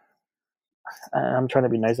he's. I'm trying to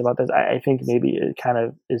be nice about this. I think maybe it kind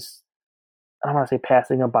of is. I don't want to say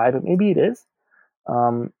passing him by, but maybe it is.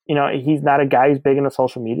 He's not a guy who's big into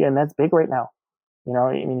social media, and that's big right now.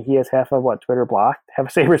 He has half of Twitter blocked, half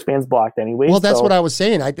of Sabres fans blocked anyway. Well, that's what I was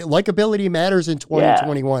saying. Likability matters in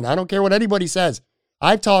 2021. Yeah. I don't care what anybody says.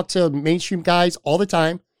 I've talked to mainstream guys all the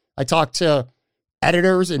time. I talk to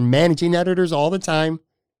editors and managing editors all the time.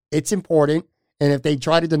 It's important. And if they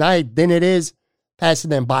try to deny it, then it is passing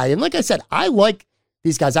them by. And like I said, I like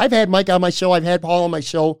these guys. I've had Mike on my show. I've had Paul on my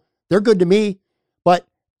show. They're good to me. But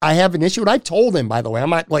I have an issue. And I told them, by the way, I'm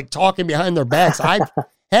not talking behind their backs. I've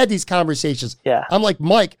had these conversations. Yeah. I'm like,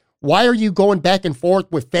 Mike, why are you going back and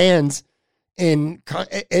forth with fans? And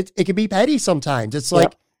it can be petty sometimes. It's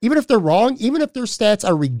like, even if they're wrong, even if their stats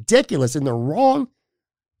are ridiculous and they're wrong,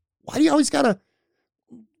 why do you always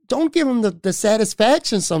don't give them the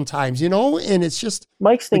satisfaction sometimes, And it's just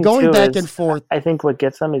Mike's thing going back and forth. I think what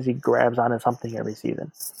gets him is he grabs onto something every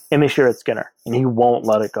season. And this year it's Skinner, and he won't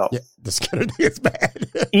let it go. Yeah, the Skinner thing is bad.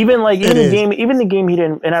 even the game he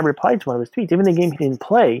didn't, and I replied to one of his tweets, even the game he didn't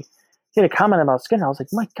play, he had a comment about Skinner. I was like,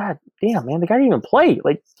 my God damn, man, the guy didn't even play.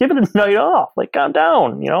 Give it a night off. Calm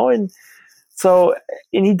down, And so,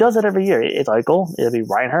 and he does it every year. It's Eichel, it'll be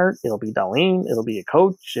Reinhart, it'll be Dahlin, it'll be a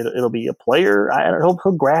coach, it'll be a player. I hope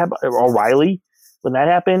he'll grab O'Reilly when that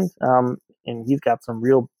happens. And he's got some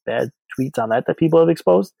real bad tweets on that people have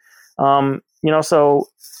exposed. So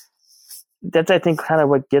that's, I think, kind of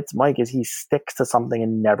what gets Mike is he sticks to something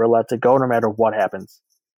and never lets it go no matter what happens.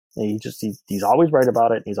 And he's always right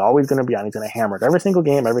about it. And he's always going to be on. He's going to hammer it every single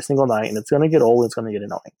game, every single night, and it's going to get old. It's going to get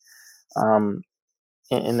annoying.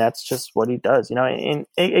 And that's just what he does, And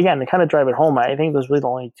again, to kind of drive it home, I think there's really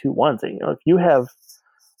only two ones. If you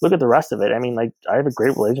look at the rest of it. I have a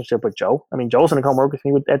great relationship with Joe. Joe's going to come work with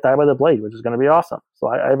me at Die by the Blade, which is going to be awesome. So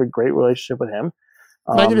I have a great relationship with him.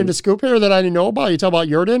 Can I get into scoop here that I didn't know about? You talk about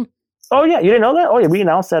Yurden? Oh, yeah. You didn't know that? Oh, yeah. We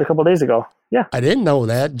announced that a couple of days ago. Yeah. I didn't know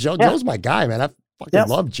that. Joe's my guy, man. I fucking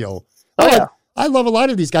love Joe. Yeah. I love a lot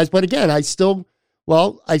of these guys. But again, I still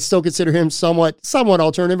consider him somewhat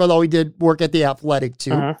alternative, although he did work at the Athletic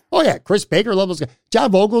too. Mm-hmm. Oh, yeah. Chris Baker, love those guys.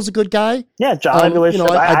 John Vogel's a good guy. Yeah, John.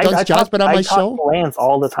 John's been on my show. Lance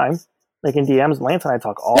all the time. In DMs, Lance and I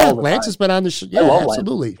talk all the time. Lance has been on the show. Yeah,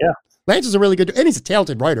 absolutely. Lance. Yeah. Lance is a really good, and he's a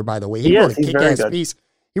talented writer, by the way. He wrote a kick-ass piece.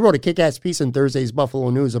 He wrote a kick-ass piece in Thursday's Buffalo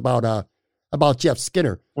News about Jeff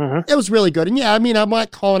Skinner. Mm-hmm. It was really good. And yeah, I'm not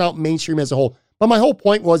calling out mainstream as a whole, but my whole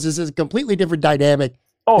point was it's a completely different dynamic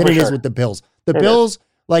than it is with the Bills. The Bills,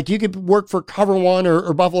 you could work for Cover One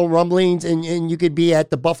or Buffalo Rumblings, and you could be at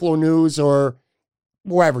the Buffalo News or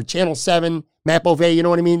wherever, Channel 7, Matt Bovee, you know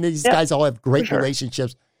what I mean? These guys all have great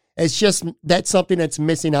relationships. It's just that's something that's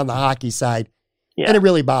missing on the hockey side. Yeah. And it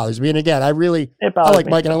really bothers me. And again, I like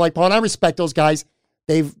Mike and I like Paul, and I respect those guys.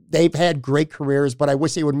 They've had great careers, but I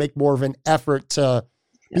wish they would make more of an effort to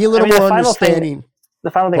be a little more understanding.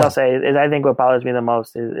 The final thing I'll say is I think what bothers me the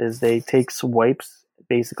most is they take swipes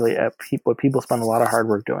basically at what people spend a lot of hard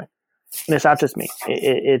work doing. And it's not just me.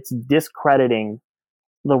 It's discrediting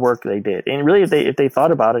the work they did. And really, if they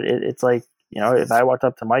thought about it, it's like, if I walked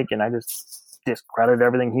up to Mike and I just discredited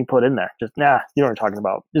everything he put in there, you know what I'm talking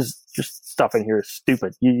about. Just stuff in here is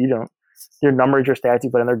stupid. You don't. Your numbers, your stats you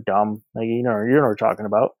put in, they're dumb. You know what we're talking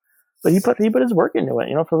about. But he put his work into it.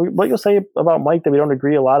 For what you'll say about Mike that we don't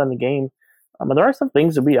agree a lot in the game, but there are some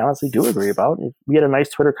things that we honestly do agree about. We had a nice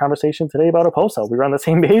Twitter conversation today about Oposo. We were on the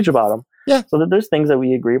same page about him. Yeah. So there's things that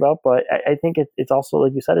we agree about, but I think it's also,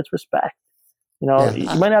 like you said, it's respect. You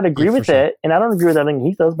might not agree with it, and I don't agree with everything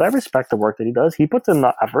he does, but I respect the work that he does. He puts in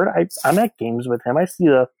the effort. I'm at games with him. I see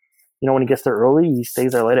when he gets there early, he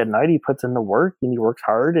stays there late at night. He puts in the work and he works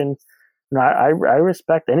hard, and I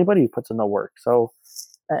respect anybody who puts in the work. So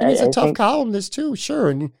he's a tough columnist too, sure,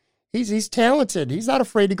 and he's talented. He's not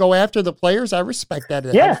afraid to go after the players. I respect that.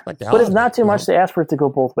 Yeah, but it's not too much to ask for it to go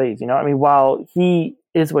both ways. While he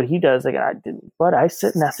is what he does, but I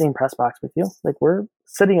sit in that same press box with you. We're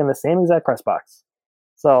sitting in the same exact press box.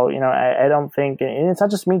 So I don't think, and it's not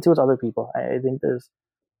just me too; it's other people. I think there's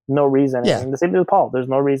no reason. Yeah. And the same thing with Paul. There's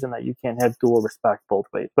no reason that you can't have dual respect both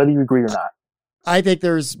ways, whether you agree or not. I think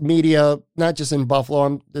there's media, not just in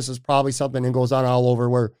Buffalo. This is probably something that goes on all over,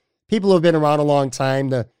 where people who have been around a long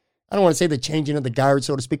time, I don't want to say the changing of the guard,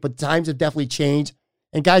 so to speak, but times have definitely changed,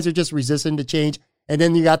 and guys are just resistant to change. And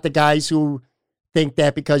then you got the guys who think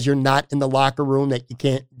that because you're not in the locker room that you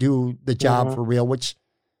can't do the job for real, which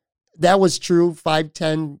that was true 5,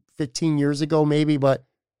 10, 15 years ago maybe, but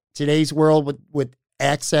today's world with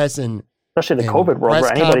access and especially the COVID world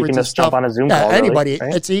where anybody can just jump on a Zoom call. Anybody,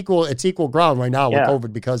 really, right? It's equal ground right now with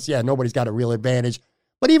COVID because nobody's got a real advantage.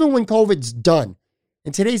 But even when COVID's done,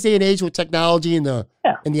 in today's day and age with technology and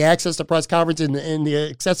the access to press conference and the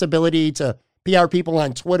accessibility to PR people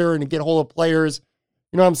on Twitter and to get hold of players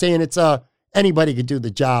You know what I'm saying? It's anybody could do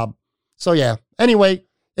the job. So yeah. Anyway,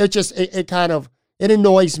 it kind of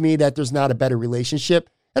annoys me that there's not a better relationship.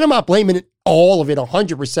 And I'm not blaming all of it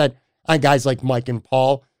 100% on guys like Mike and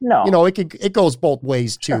Paul. No. You know, it goes both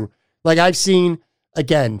ways too. Sure. Like I've seen,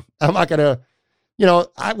 again, I'm not gonna, you know,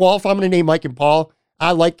 if I'm gonna name Mike and Paul,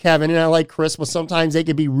 I like Kevin and I like Chris, but sometimes they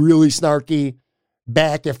can be really snarky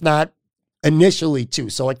back, if not initially too.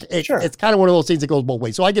 So it's kind of one of those things that goes both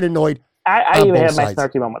ways. So I get annoyed. I even have my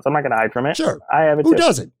snarky moments. I'm not going to hide from it. Sure. I have it Who too.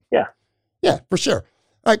 doesn't? Yeah. Yeah, for sure.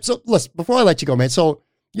 All right. So listen, before I let you go, man. So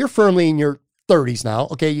you're firmly in your 30s now.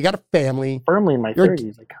 Okay. You got a family. Firmly in my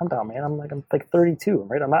 30s. Like, calm down, man. I'm like 32,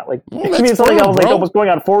 right? I'm not like, well, I mean, something I was like almost going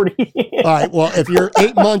on 40. All right. Well, if you're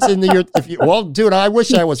 8 months into your, well, dude, I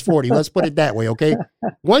wish I was 40. Let's put it that way. Okay.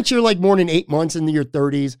 Once you're like more than 8 months into your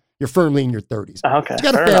 30s, you're firmly in your 30s. Okay. You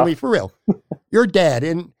got a family for real. You're a dad.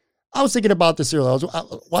 And I was thinking about this earlier. I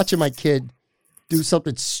was watching my kid do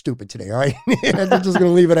something stupid today. All right. I'm just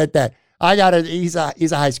going to leave it at that. He's a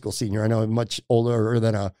high school senior. I know much older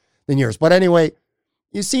than yours. But anyway,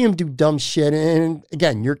 you see him do dumb shit. And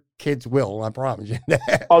again, your kids will, I promise you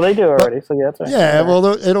that. Oh, they do already. So yeah, that's right. Yeah. Well,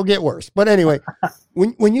 it'll get worse. But anyway,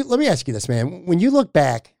 when you, let me ask you this, man, when you look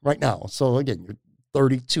back right now, so again, you're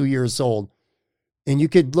 32 years old and you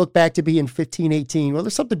could look back to being 15, 18, well,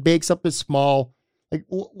 there's something big, something small. Like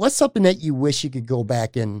what's something that you wish you could go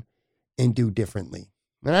back and do differently?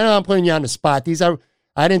 And I know I'm putting you on the spot.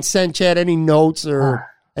 I didn't send Chad any notes or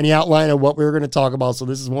any outline of what we were going to talk about. So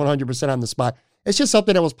this is 100% on the spot. It's just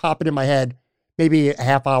something that was popping in my head maybe a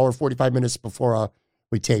half hour, 45 minutes before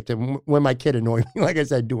we taped it. When my kid annoyed me, like I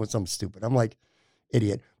said, doing something stupid. I'm like,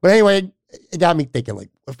 idiot. But anyway, it got me thinking, like,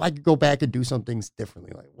 if I could go back and do some things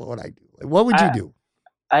differently, like, what would I do? Like, what would you do?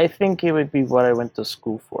 I think it would be what I went to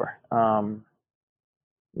school for. I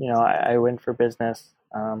went for business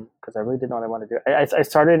because I really didn't know what I wanted to do. I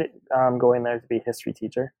started going there to be a history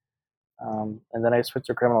teacher. And then I switched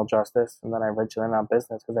to criminal justice, and then I eventually went on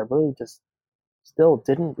business because I really just still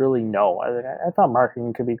didn't really know. I thought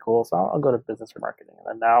marketing could be cool, so I'll go to business for marketing. And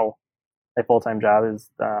then now my full-time job is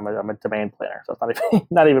I'm a domain planner, so it's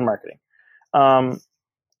not even marketing.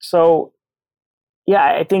 So yeah,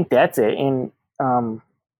 I think that's it. And and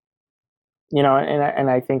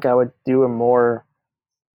I think I would do a more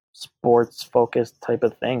sports-focused type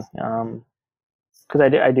of thing because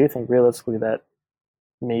I do think realistically that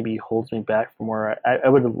maybe holds me back from where I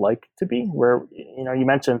would like to be. Where you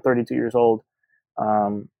mentioned 32 years old.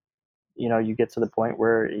 You get to the point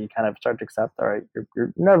where you kind of start to accept, all right,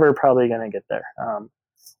 you're never probably going to get there.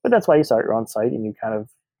 But that's why you start your own site and you kind of,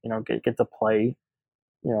 get to play,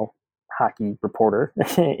 hockey reporter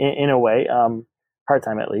in a way,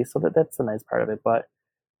 part-time at least. So that's the nice part of it. But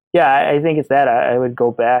yeah, I think it's that I would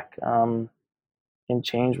go back, and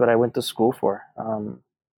change what I went to school for.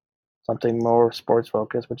 Something more sports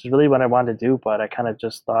focused, which is really what I wanted to do. But I kind of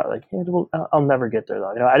just thought like, hey, I'll never get there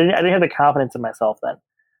though. I didn't have the confidence in myself then.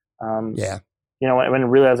 When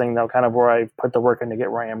realizing though, kind of where I put the work in to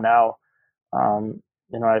get where I am now,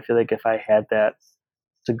 I feel like if I had that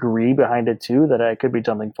degree behind it too, that I could be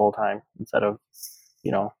jumping full time instead of,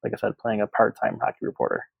 like I said, playing a part-time hockey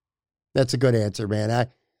reporter. That's a good answer, man.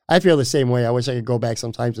 I feel the same way. I wish I could go back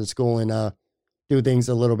sometimes in school and do things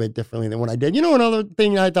a little bit differently than what I did. Another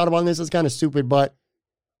thing I thought about, and this is kind of stupid, but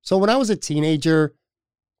so when I was a teenager,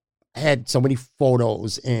 I had so many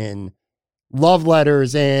photos and love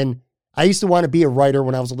letters, and I used to want to be a writer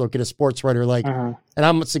when I was a little kid, a sports writer, and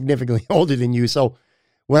I'm significantly older than you. So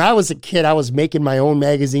when I was a kid, I was making my own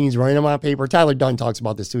magazines, writing them on paper. Tyler Dunn talks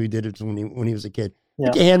about this too. He did it when he was a kid.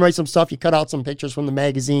 Yeah. You handwrite some stuff, you cut out some pictures from the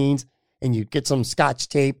magazines, and you get some Scotch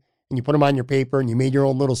tape, and you put them on your paper, and you made your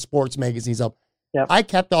own little sports magazines up. Yep. I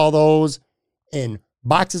kept all those in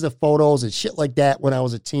boxes of photos and shit like that when I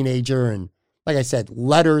was a teenager. And like I said,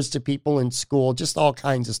 letters to people in school, just all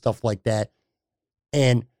kinds of stuff like that.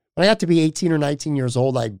 And when I got to be 18 or 19 years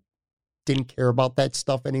old, I didn't care about that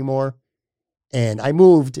stuff anymore. And I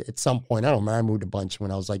moved at some point. I don't remember. I moved a bunch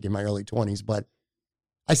when I was like in my early 20s, but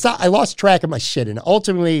I lost track of my shit. And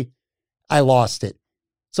ultimately I lost it.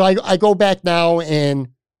 So I go back now and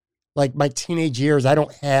like my teenage years, I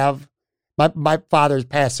don't have, my father's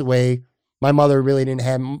passed away. My mother really didn't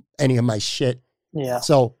have any of my shit. Yeah.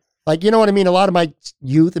 So like, you know what I mean? A lot of my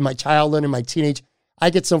youth and my childhood and my teenage, I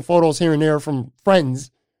get some photos here and there from friends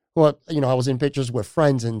who, I was in pictures with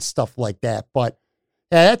friends and stuff like that. But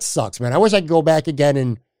yeah, that sucks, man. I wish I could go back again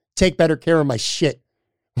and take better care of my shit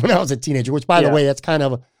when I was a teenager, which by the way, that's kind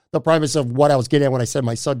of the premise of what I was getting at when I said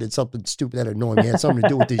my son did something stupid that annoyed me. It had something to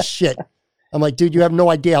do with this shit. I'm like, dude, you have no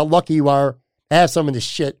idea how lucky you are to have some of this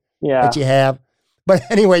shit that you have. But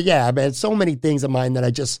anyway, yeah, man, so many things of mine that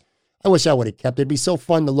I wish I would have kept. It'd be so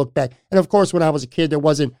fun to look back. And of course, when I was a kid, there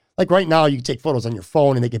wasn't, like right now, you can take photos on your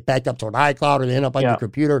phone and they get backed up to an iCloud or they end up on your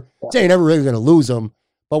computer. So you're never really going to lose them.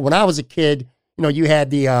 But when I was a kid, you had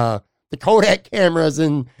the Kodak cameras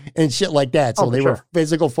and shit like that. So they were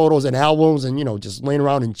physical photos and albums and, just laying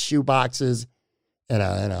around in shoe boxes. And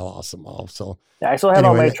I lost them all. So yeah, I still have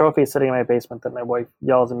all my trophies sitting in my basement that my wife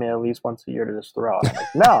yells at me at least once a year to just throw out. I'm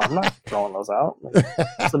like, no, I'm not throwing those out.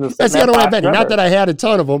 That's I don't have any. Not that I had a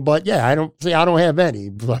ton of them, but yeah, I don't have any.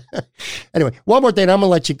 But anyway, one more thing, I'm gonna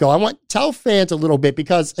let you go. I want tell fans a little bit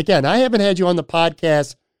because again, I haven't had you on the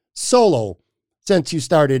podcast solo since you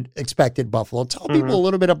started Expected Buffalo. Tell people a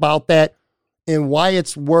little bit about that and why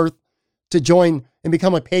it's worth to join and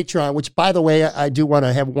become a Patreon. Which, by the way, I do want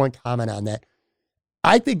to have one comment on that.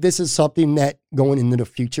 I think this is something that going into the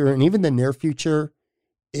future and even the near future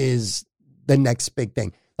is the next big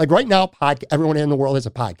thing. Like right now, everyone in the world has a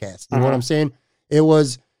podcast. You know what I'm saying?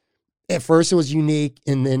 At first it was unique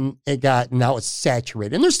and then now it's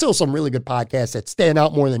saturated. And there's still some really good podcasts that stand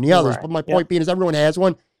out more than the others. But my point being is everyone has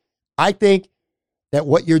one. I think that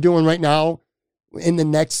what you're doing right now in the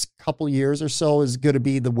next couple years or so is going to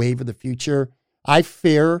be the wave of the future. I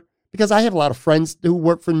fear, because I have a lot of friends who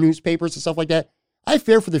work for newspapers and stuff like that. I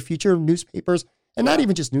fear for the future of newspapers, and not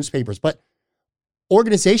even just newspapers, but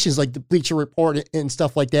organizations like the Bleacher Report and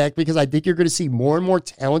stuff like that, because I think you're going to see more and more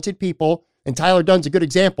talented people, and Tyler Dunn's a good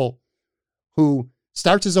example, who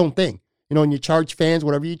starts his own thing. And you charge fans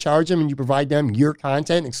whatever you charge them, and you provide them your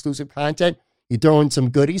content, exclusive content. You throw in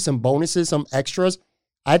some goodies, some bonuses, some extras.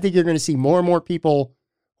 I think you're going to see more and more people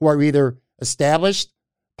who are either established,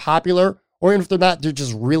 popular, or even if they're not, they're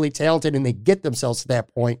just really talented, and they get themselves to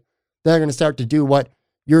that point. They're going to start to do what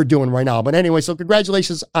you're doing right now. But anyway, so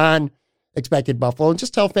congratulations on Expected Buffalo. And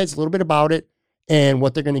just tell fans a little bit about it and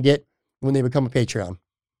what they're going to get when they become a Patreon.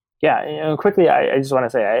 Yeah, quickly, I just want to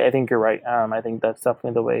say, I think you're right. I think that's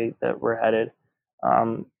definitely the way that we're headed.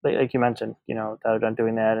 Like you mentioned, Tyler Dunn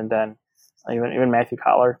doing that. And then even Matthew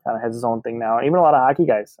Collar kind of has his own thing now. And even a lot of hockey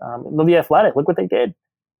guys. The Athletic, look what they did.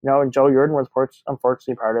 And Joe Yerdon was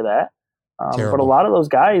unfortunately part of that. But a lot of those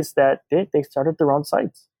guys that they started their own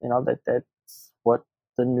sites. That's what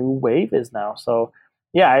the new wave is now. So,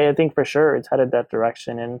 yeah, I think for sure it's headed that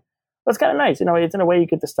direction. And that's kind of nice. It's in a way you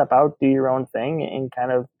get to step out, do your own thing, and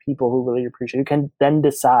kind of people who really appreciate you can then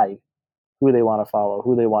decide who they want to follow,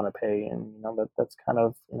 who they want to pay. And, that's kind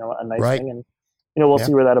of, a nice thing. And, we'll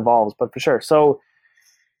see where that evolves. But for sure. So,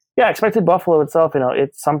 yeah, Expected Buffalo itself,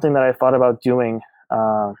 it's something that I thought about doing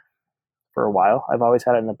for a while. I've always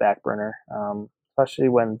had it in the back burner, especially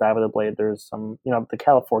when Dive of the Blade, there's some, the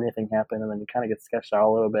California thing happened, and then you kind of get sketched out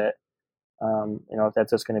a little bit, if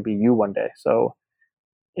that's just going to be you one day. So,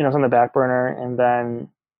 it's on the back burner. And then,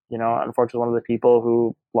 unfortunately, one of the people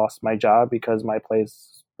who lost my job because my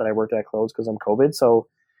place that I worked at closed because I'm COVID. So,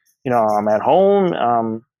 I'm at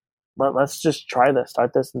home. Let's just try this,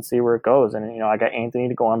 start this and see where it goes. And, I got Anthony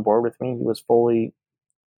to go on board with me. He was fully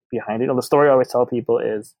behind it. The story I always tell people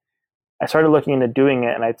is, I started looking into doing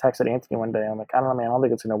it, and I texted Anthony one day. I'm like, I don't know, man. I don't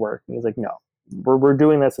think it's going to work. And he's like, no, we're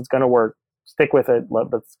doing this. It's going to work. Stick with it.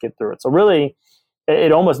 Let's get through it. So really,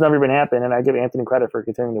 it almost never even happened, and I give Anthony credit for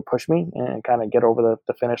continuing to push me and kind of get over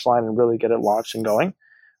the finish line and really get it launched and going.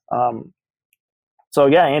 So,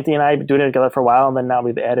 yeah, Anthony and I have been doing it together for a while, and then now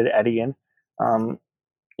we've added Eddie in.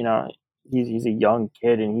 He's a young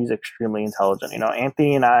kid, and he's extremely intelligent.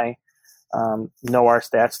 Anthony and I know our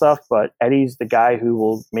stat stuff, but Eddie's the guy who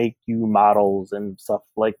will make you models and stuff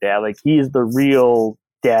like that. Like, he's the real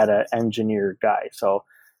data engineer guy. So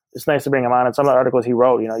it's nice to bring him on. And some of the articles he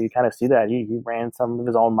wrote, you kind of see that he ran some of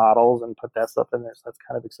his own models and put that stuff in there. So that's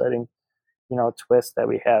kind of exciting, twist that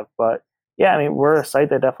we have. But yeah, we're a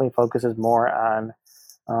site that definitely focuses more on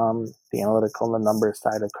the analytical and the numbers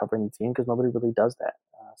side of covering the team, because nobody really does that.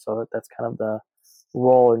 So that's kind of the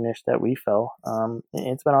role or niche that we fill.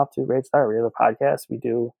 It's been off to a great start. We have a podcast. We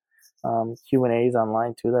do Q&As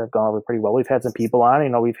online too that have gone over pretty well. We've had some people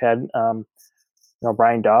on. We've had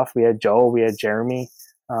Brian Duff. We had Joe. We had Jeremy.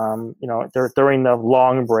 During the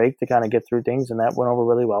long break to kind of get through things, and that went over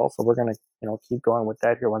really well. So we're gonna keep going with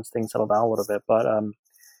that here once things settle down a little bit. But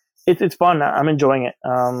it's fun. I'm enjoying it.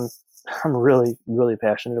 I'm really, really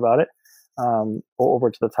passionate about it. Over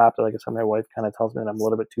to the top, like I said, my wife kind of tells me that I'm a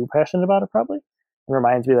little bit too passionate about it, probably. It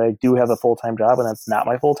reminds me that I do have a full-time job, and that's not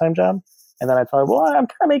my full-time job. And then I tell her, well, I'm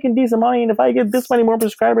kind of making decent money, and if I get this many more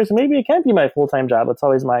subscribers, maybe it can be my full-time job. That's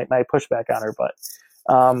always my pushback on her. But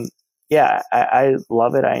yeah, I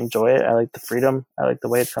love it. I enjoy it. I like the freedom. I like the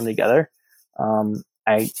way it's come together.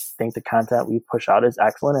 I think the content we push out is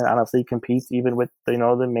excellent and honestly competes even with,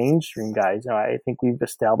 the mainstream guys. I think we've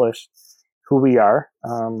established who we are.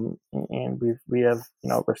 And we have,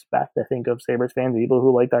 respect, I think, of Sabres fans, people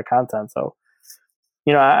who like that content. So,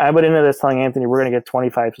 I went into this telling Anthony, we're going to get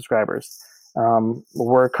 25 subscribers.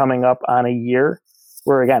 We're coming up on a year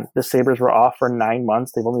where, again, the Sabres were off for 9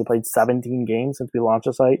 months. They've only played 17 games since we launched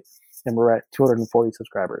the site, and we're at 240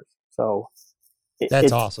 subscribers. So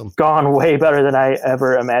that's awesome. Gone way better than I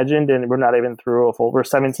ever imagined, and we're not even through we're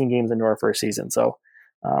 17 games into our first season. So,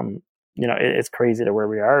 it's crazy to where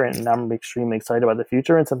we are, and I'm extremely excited about the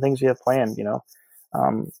future and some things we have planned.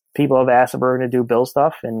 People have asked if we're going to do Bill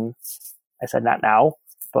stuff, and I said not now,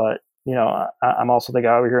 but I'm also the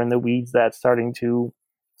guy over here in the weeds that's starting to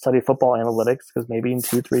study football analytics, because maybe in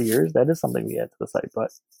 2-3 years that is something we add to the site.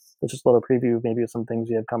 But it's just a little preview maybe of some things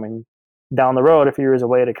we have coming down the road a few years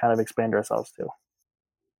away to kind of expand ourselves too.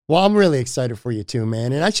 Well, I'm really excited for you too,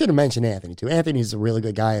 man. And I should have mentioned Anthony too. Anthony's a really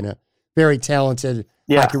good guy and a very talented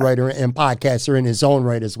hockey writer and podcaster in his own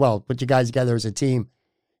right as well. Put you guys together as a team,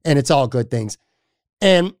 and it's all good things.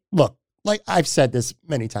 And look, like I've said this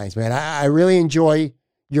many times, man, I really enjoy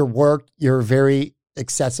your work. You're a very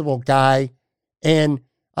accessible guy. And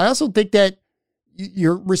I also think that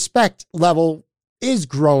your respect level is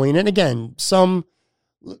growing. And again, some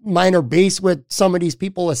minor base with some of these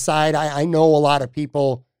people aside, I know a lot of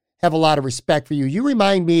people have a lot of respect for you. You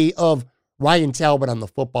remind me of Ryan Talbot on the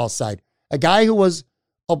football side, a guy who was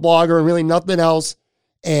a blogger and really nothing else,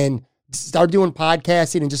 and started doing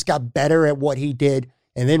podcasting and just got better at what he did.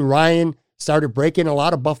 And then Ryan started breaking a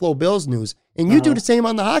lot of Buffalo Bills news. And you do the same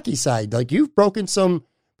on the hockey side. Like, you've broken some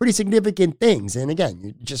pretty significant things. And again,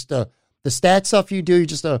 you just the stat stuff you do, you're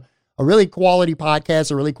just a really quality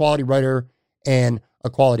podcast, a really quality writer, and a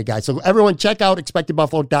quality guy. So everyone check out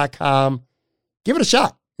expectedbuffalo.com. Give it a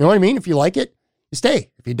shot. You know what I mean? If you like it, you stay.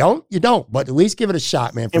 If you don't, you don't. But at least give it a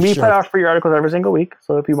shot, man. And we put out free articles every single week.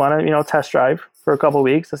 So if you want to, test drive for a couple of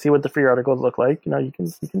weeks to see what the free articles look like, you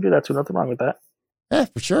can do that too. Nothing wrong with that. Yeah,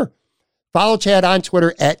 for sure. Follow Chad on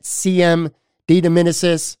Twitter at CM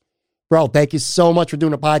DeDominicis. Bro, thank you so much for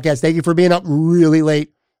doing the podcast. Thank you for being up really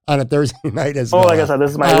late on a Thursday night as well. Like I said,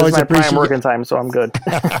 this is my prime working time, so I'm good.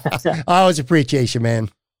 I always appreciate you, man.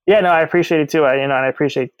 Yeah, no, I appreciate it too. And I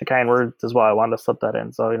appreciate the kind words as well. I wanted to slip that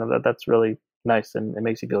in. So, that's really nice, and it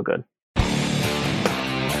makes you feel good.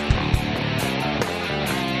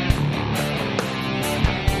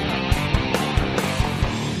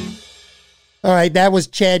 All right, that was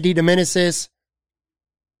Chad DeDominicis.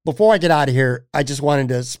 Before I get out of here, I just wanted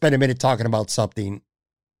to spend a minute talking about something.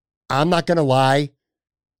 I'm not going to lie.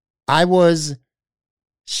 I was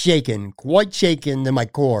shaken, quite shaken to my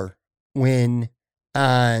core when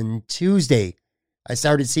on Tuesday I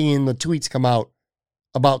started seeing the tweets come out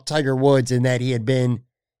about Tiger Woods and that he had been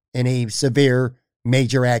in a severe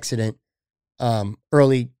major accident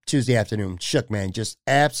early Tuesday afternoon. Shook, man, just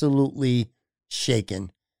absolutely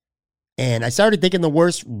shaken. And I started thinking the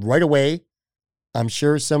worst right away. I'm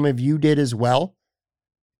sure some of you did as well.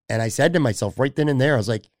 And I said to myself right then and there, I was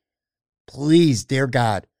like, please, dear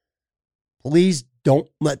God, please don't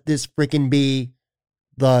let this freaking be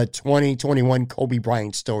the 2021 Kobe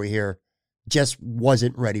Bryant story here. Just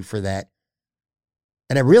wasn't ready for that.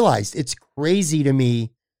 And I realized it's crazy to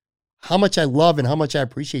me how much I love and how much I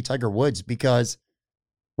appreciate Tiger Woods because,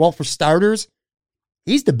 well, for starters,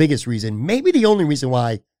 he's the biggest reason, maybe the only reason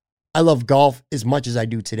why I love golf as much as I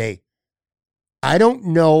do today. I don't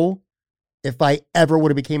know if I ever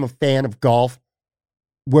would have became a fan of golf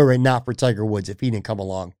were it not for Tiger Woods, if he didn't come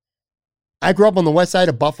along. I grew up on the west side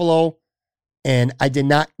of Buffalo, and I did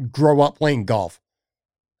not grow up playing golf.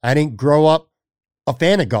 I didn't grow up a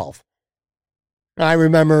fan of golf. I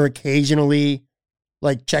remember occasionally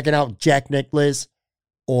like checking out Jack Nicklaus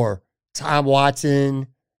or Tom Watson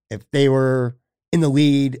if they were in the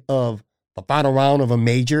lead of the final round of a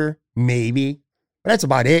major, maybe. But that's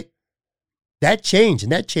about it. That changed,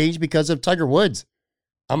 and that changed because of Tiger Woods.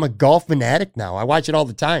 I'm a golf fanatic now. I watch it all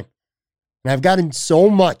the time. And I've gotten so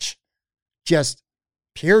much just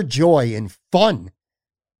pure joy and fun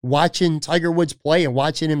watching Tiger Woods play and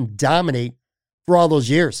watching him dominate for all those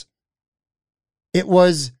years. It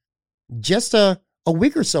was just a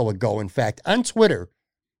week or so ago, in fact, on Twitter,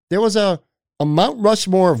 there was a Mount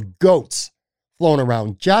Rushmore of GOATs flown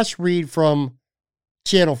around. Josh Reed from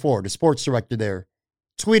Channel 4, the sports director there,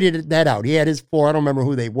 tweeted that out. He had his 4, I don't remember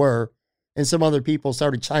who they were, and some other people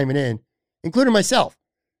started chiming in, including myself.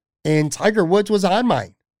 And Tiger Woods was on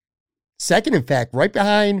mine. Second, in fact, right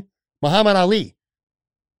behind Muhammad Ali.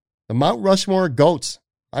 The Mount Rushmore of GOATs.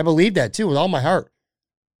 I believe that too with all my heart.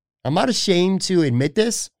 I'm not ashamed to admit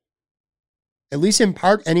this. at least in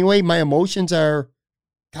part anyway, my emotions are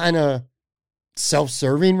kind of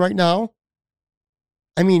self-serving right now.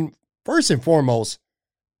 I mean, first and foremost,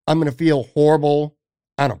 I'm going to feel horrible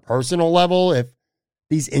on a personal level if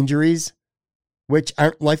these injuries, which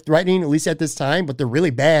aren't life-threatening, at least at this time, but they're really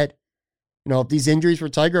bad. You know, if these injuries for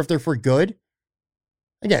Tiger, if they're for good,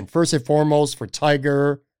 again, first and foremost for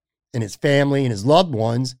Tiger and his family and his loved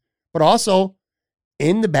ones, but also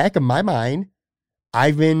in the back of my mind,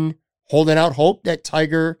 I've been holding out hope that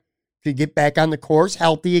Tiger could get back on the course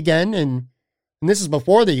healthy again. And this is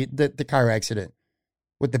before the car accident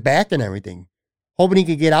with the back and everything. Hoping he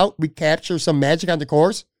could get out, recapture some magic on the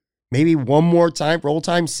course, maybe one more time for old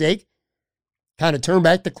time's sake, kind of turn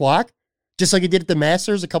back the clock, just like he did at the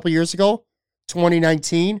Masters a couple years ago,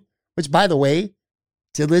 2019, which, by the way,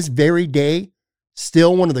 to this very day,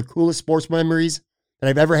 still one of the coolest sports memories that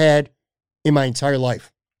I've ever had in my entire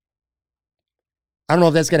life. I don't know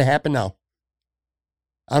if that's going to happen now.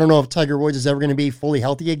 I don't know if Tiger Woods is ever going to be fully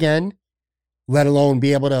healthy again, let alone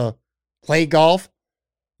be able to play golf,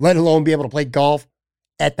 let alone be able to play golf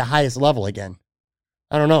at the highest level again.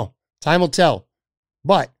 I don't know. Time will tell.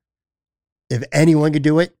 But if anyone could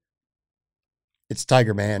do it, it's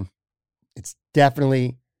Tiger, man. It's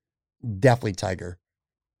definitely Tiger.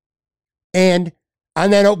 And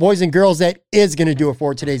on that note, boys and girls, that is going to do it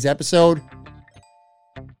for today's episode.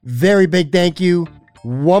 Very big thank you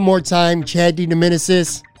one more time, Chad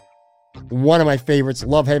DeDominicis. One of my favorites.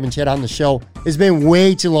 Love having Chad on the show. It's been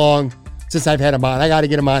way too long since I've had him on. I got to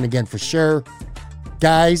get him on again for sure.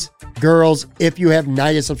 Guys, girls, if you have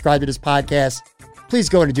not yet subscribed to this podcast, please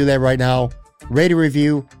go ahead and do that right now. Rate a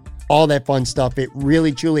review, all that fun stuff. It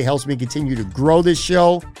really, truly helps me continue to grow this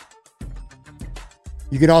show.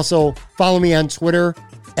 You can also follow me on Twitter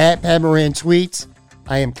at Pat Moran Tweets.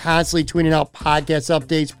 I am constantly tweeting out podcast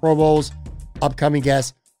updates, promos, upcoming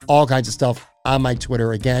guests, all kinds of stuff on my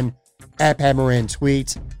Twitter. Again, at Pat Moran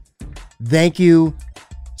Tweets. Thank you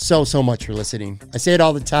so much for listening. I say it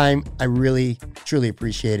all the time. I really, truly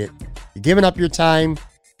appreciate it. You're giving up your time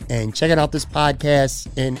and checking out this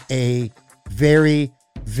podcast in a very,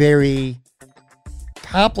 very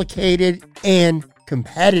complicated and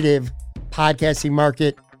competitive podcasting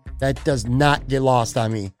market that does not get lost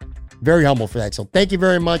on me. Very humble for that. So thank you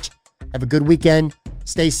very much. Have a good weekend.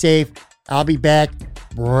 Stay safe. I'll be back.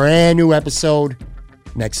 Brand new episode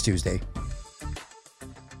next Tuesday.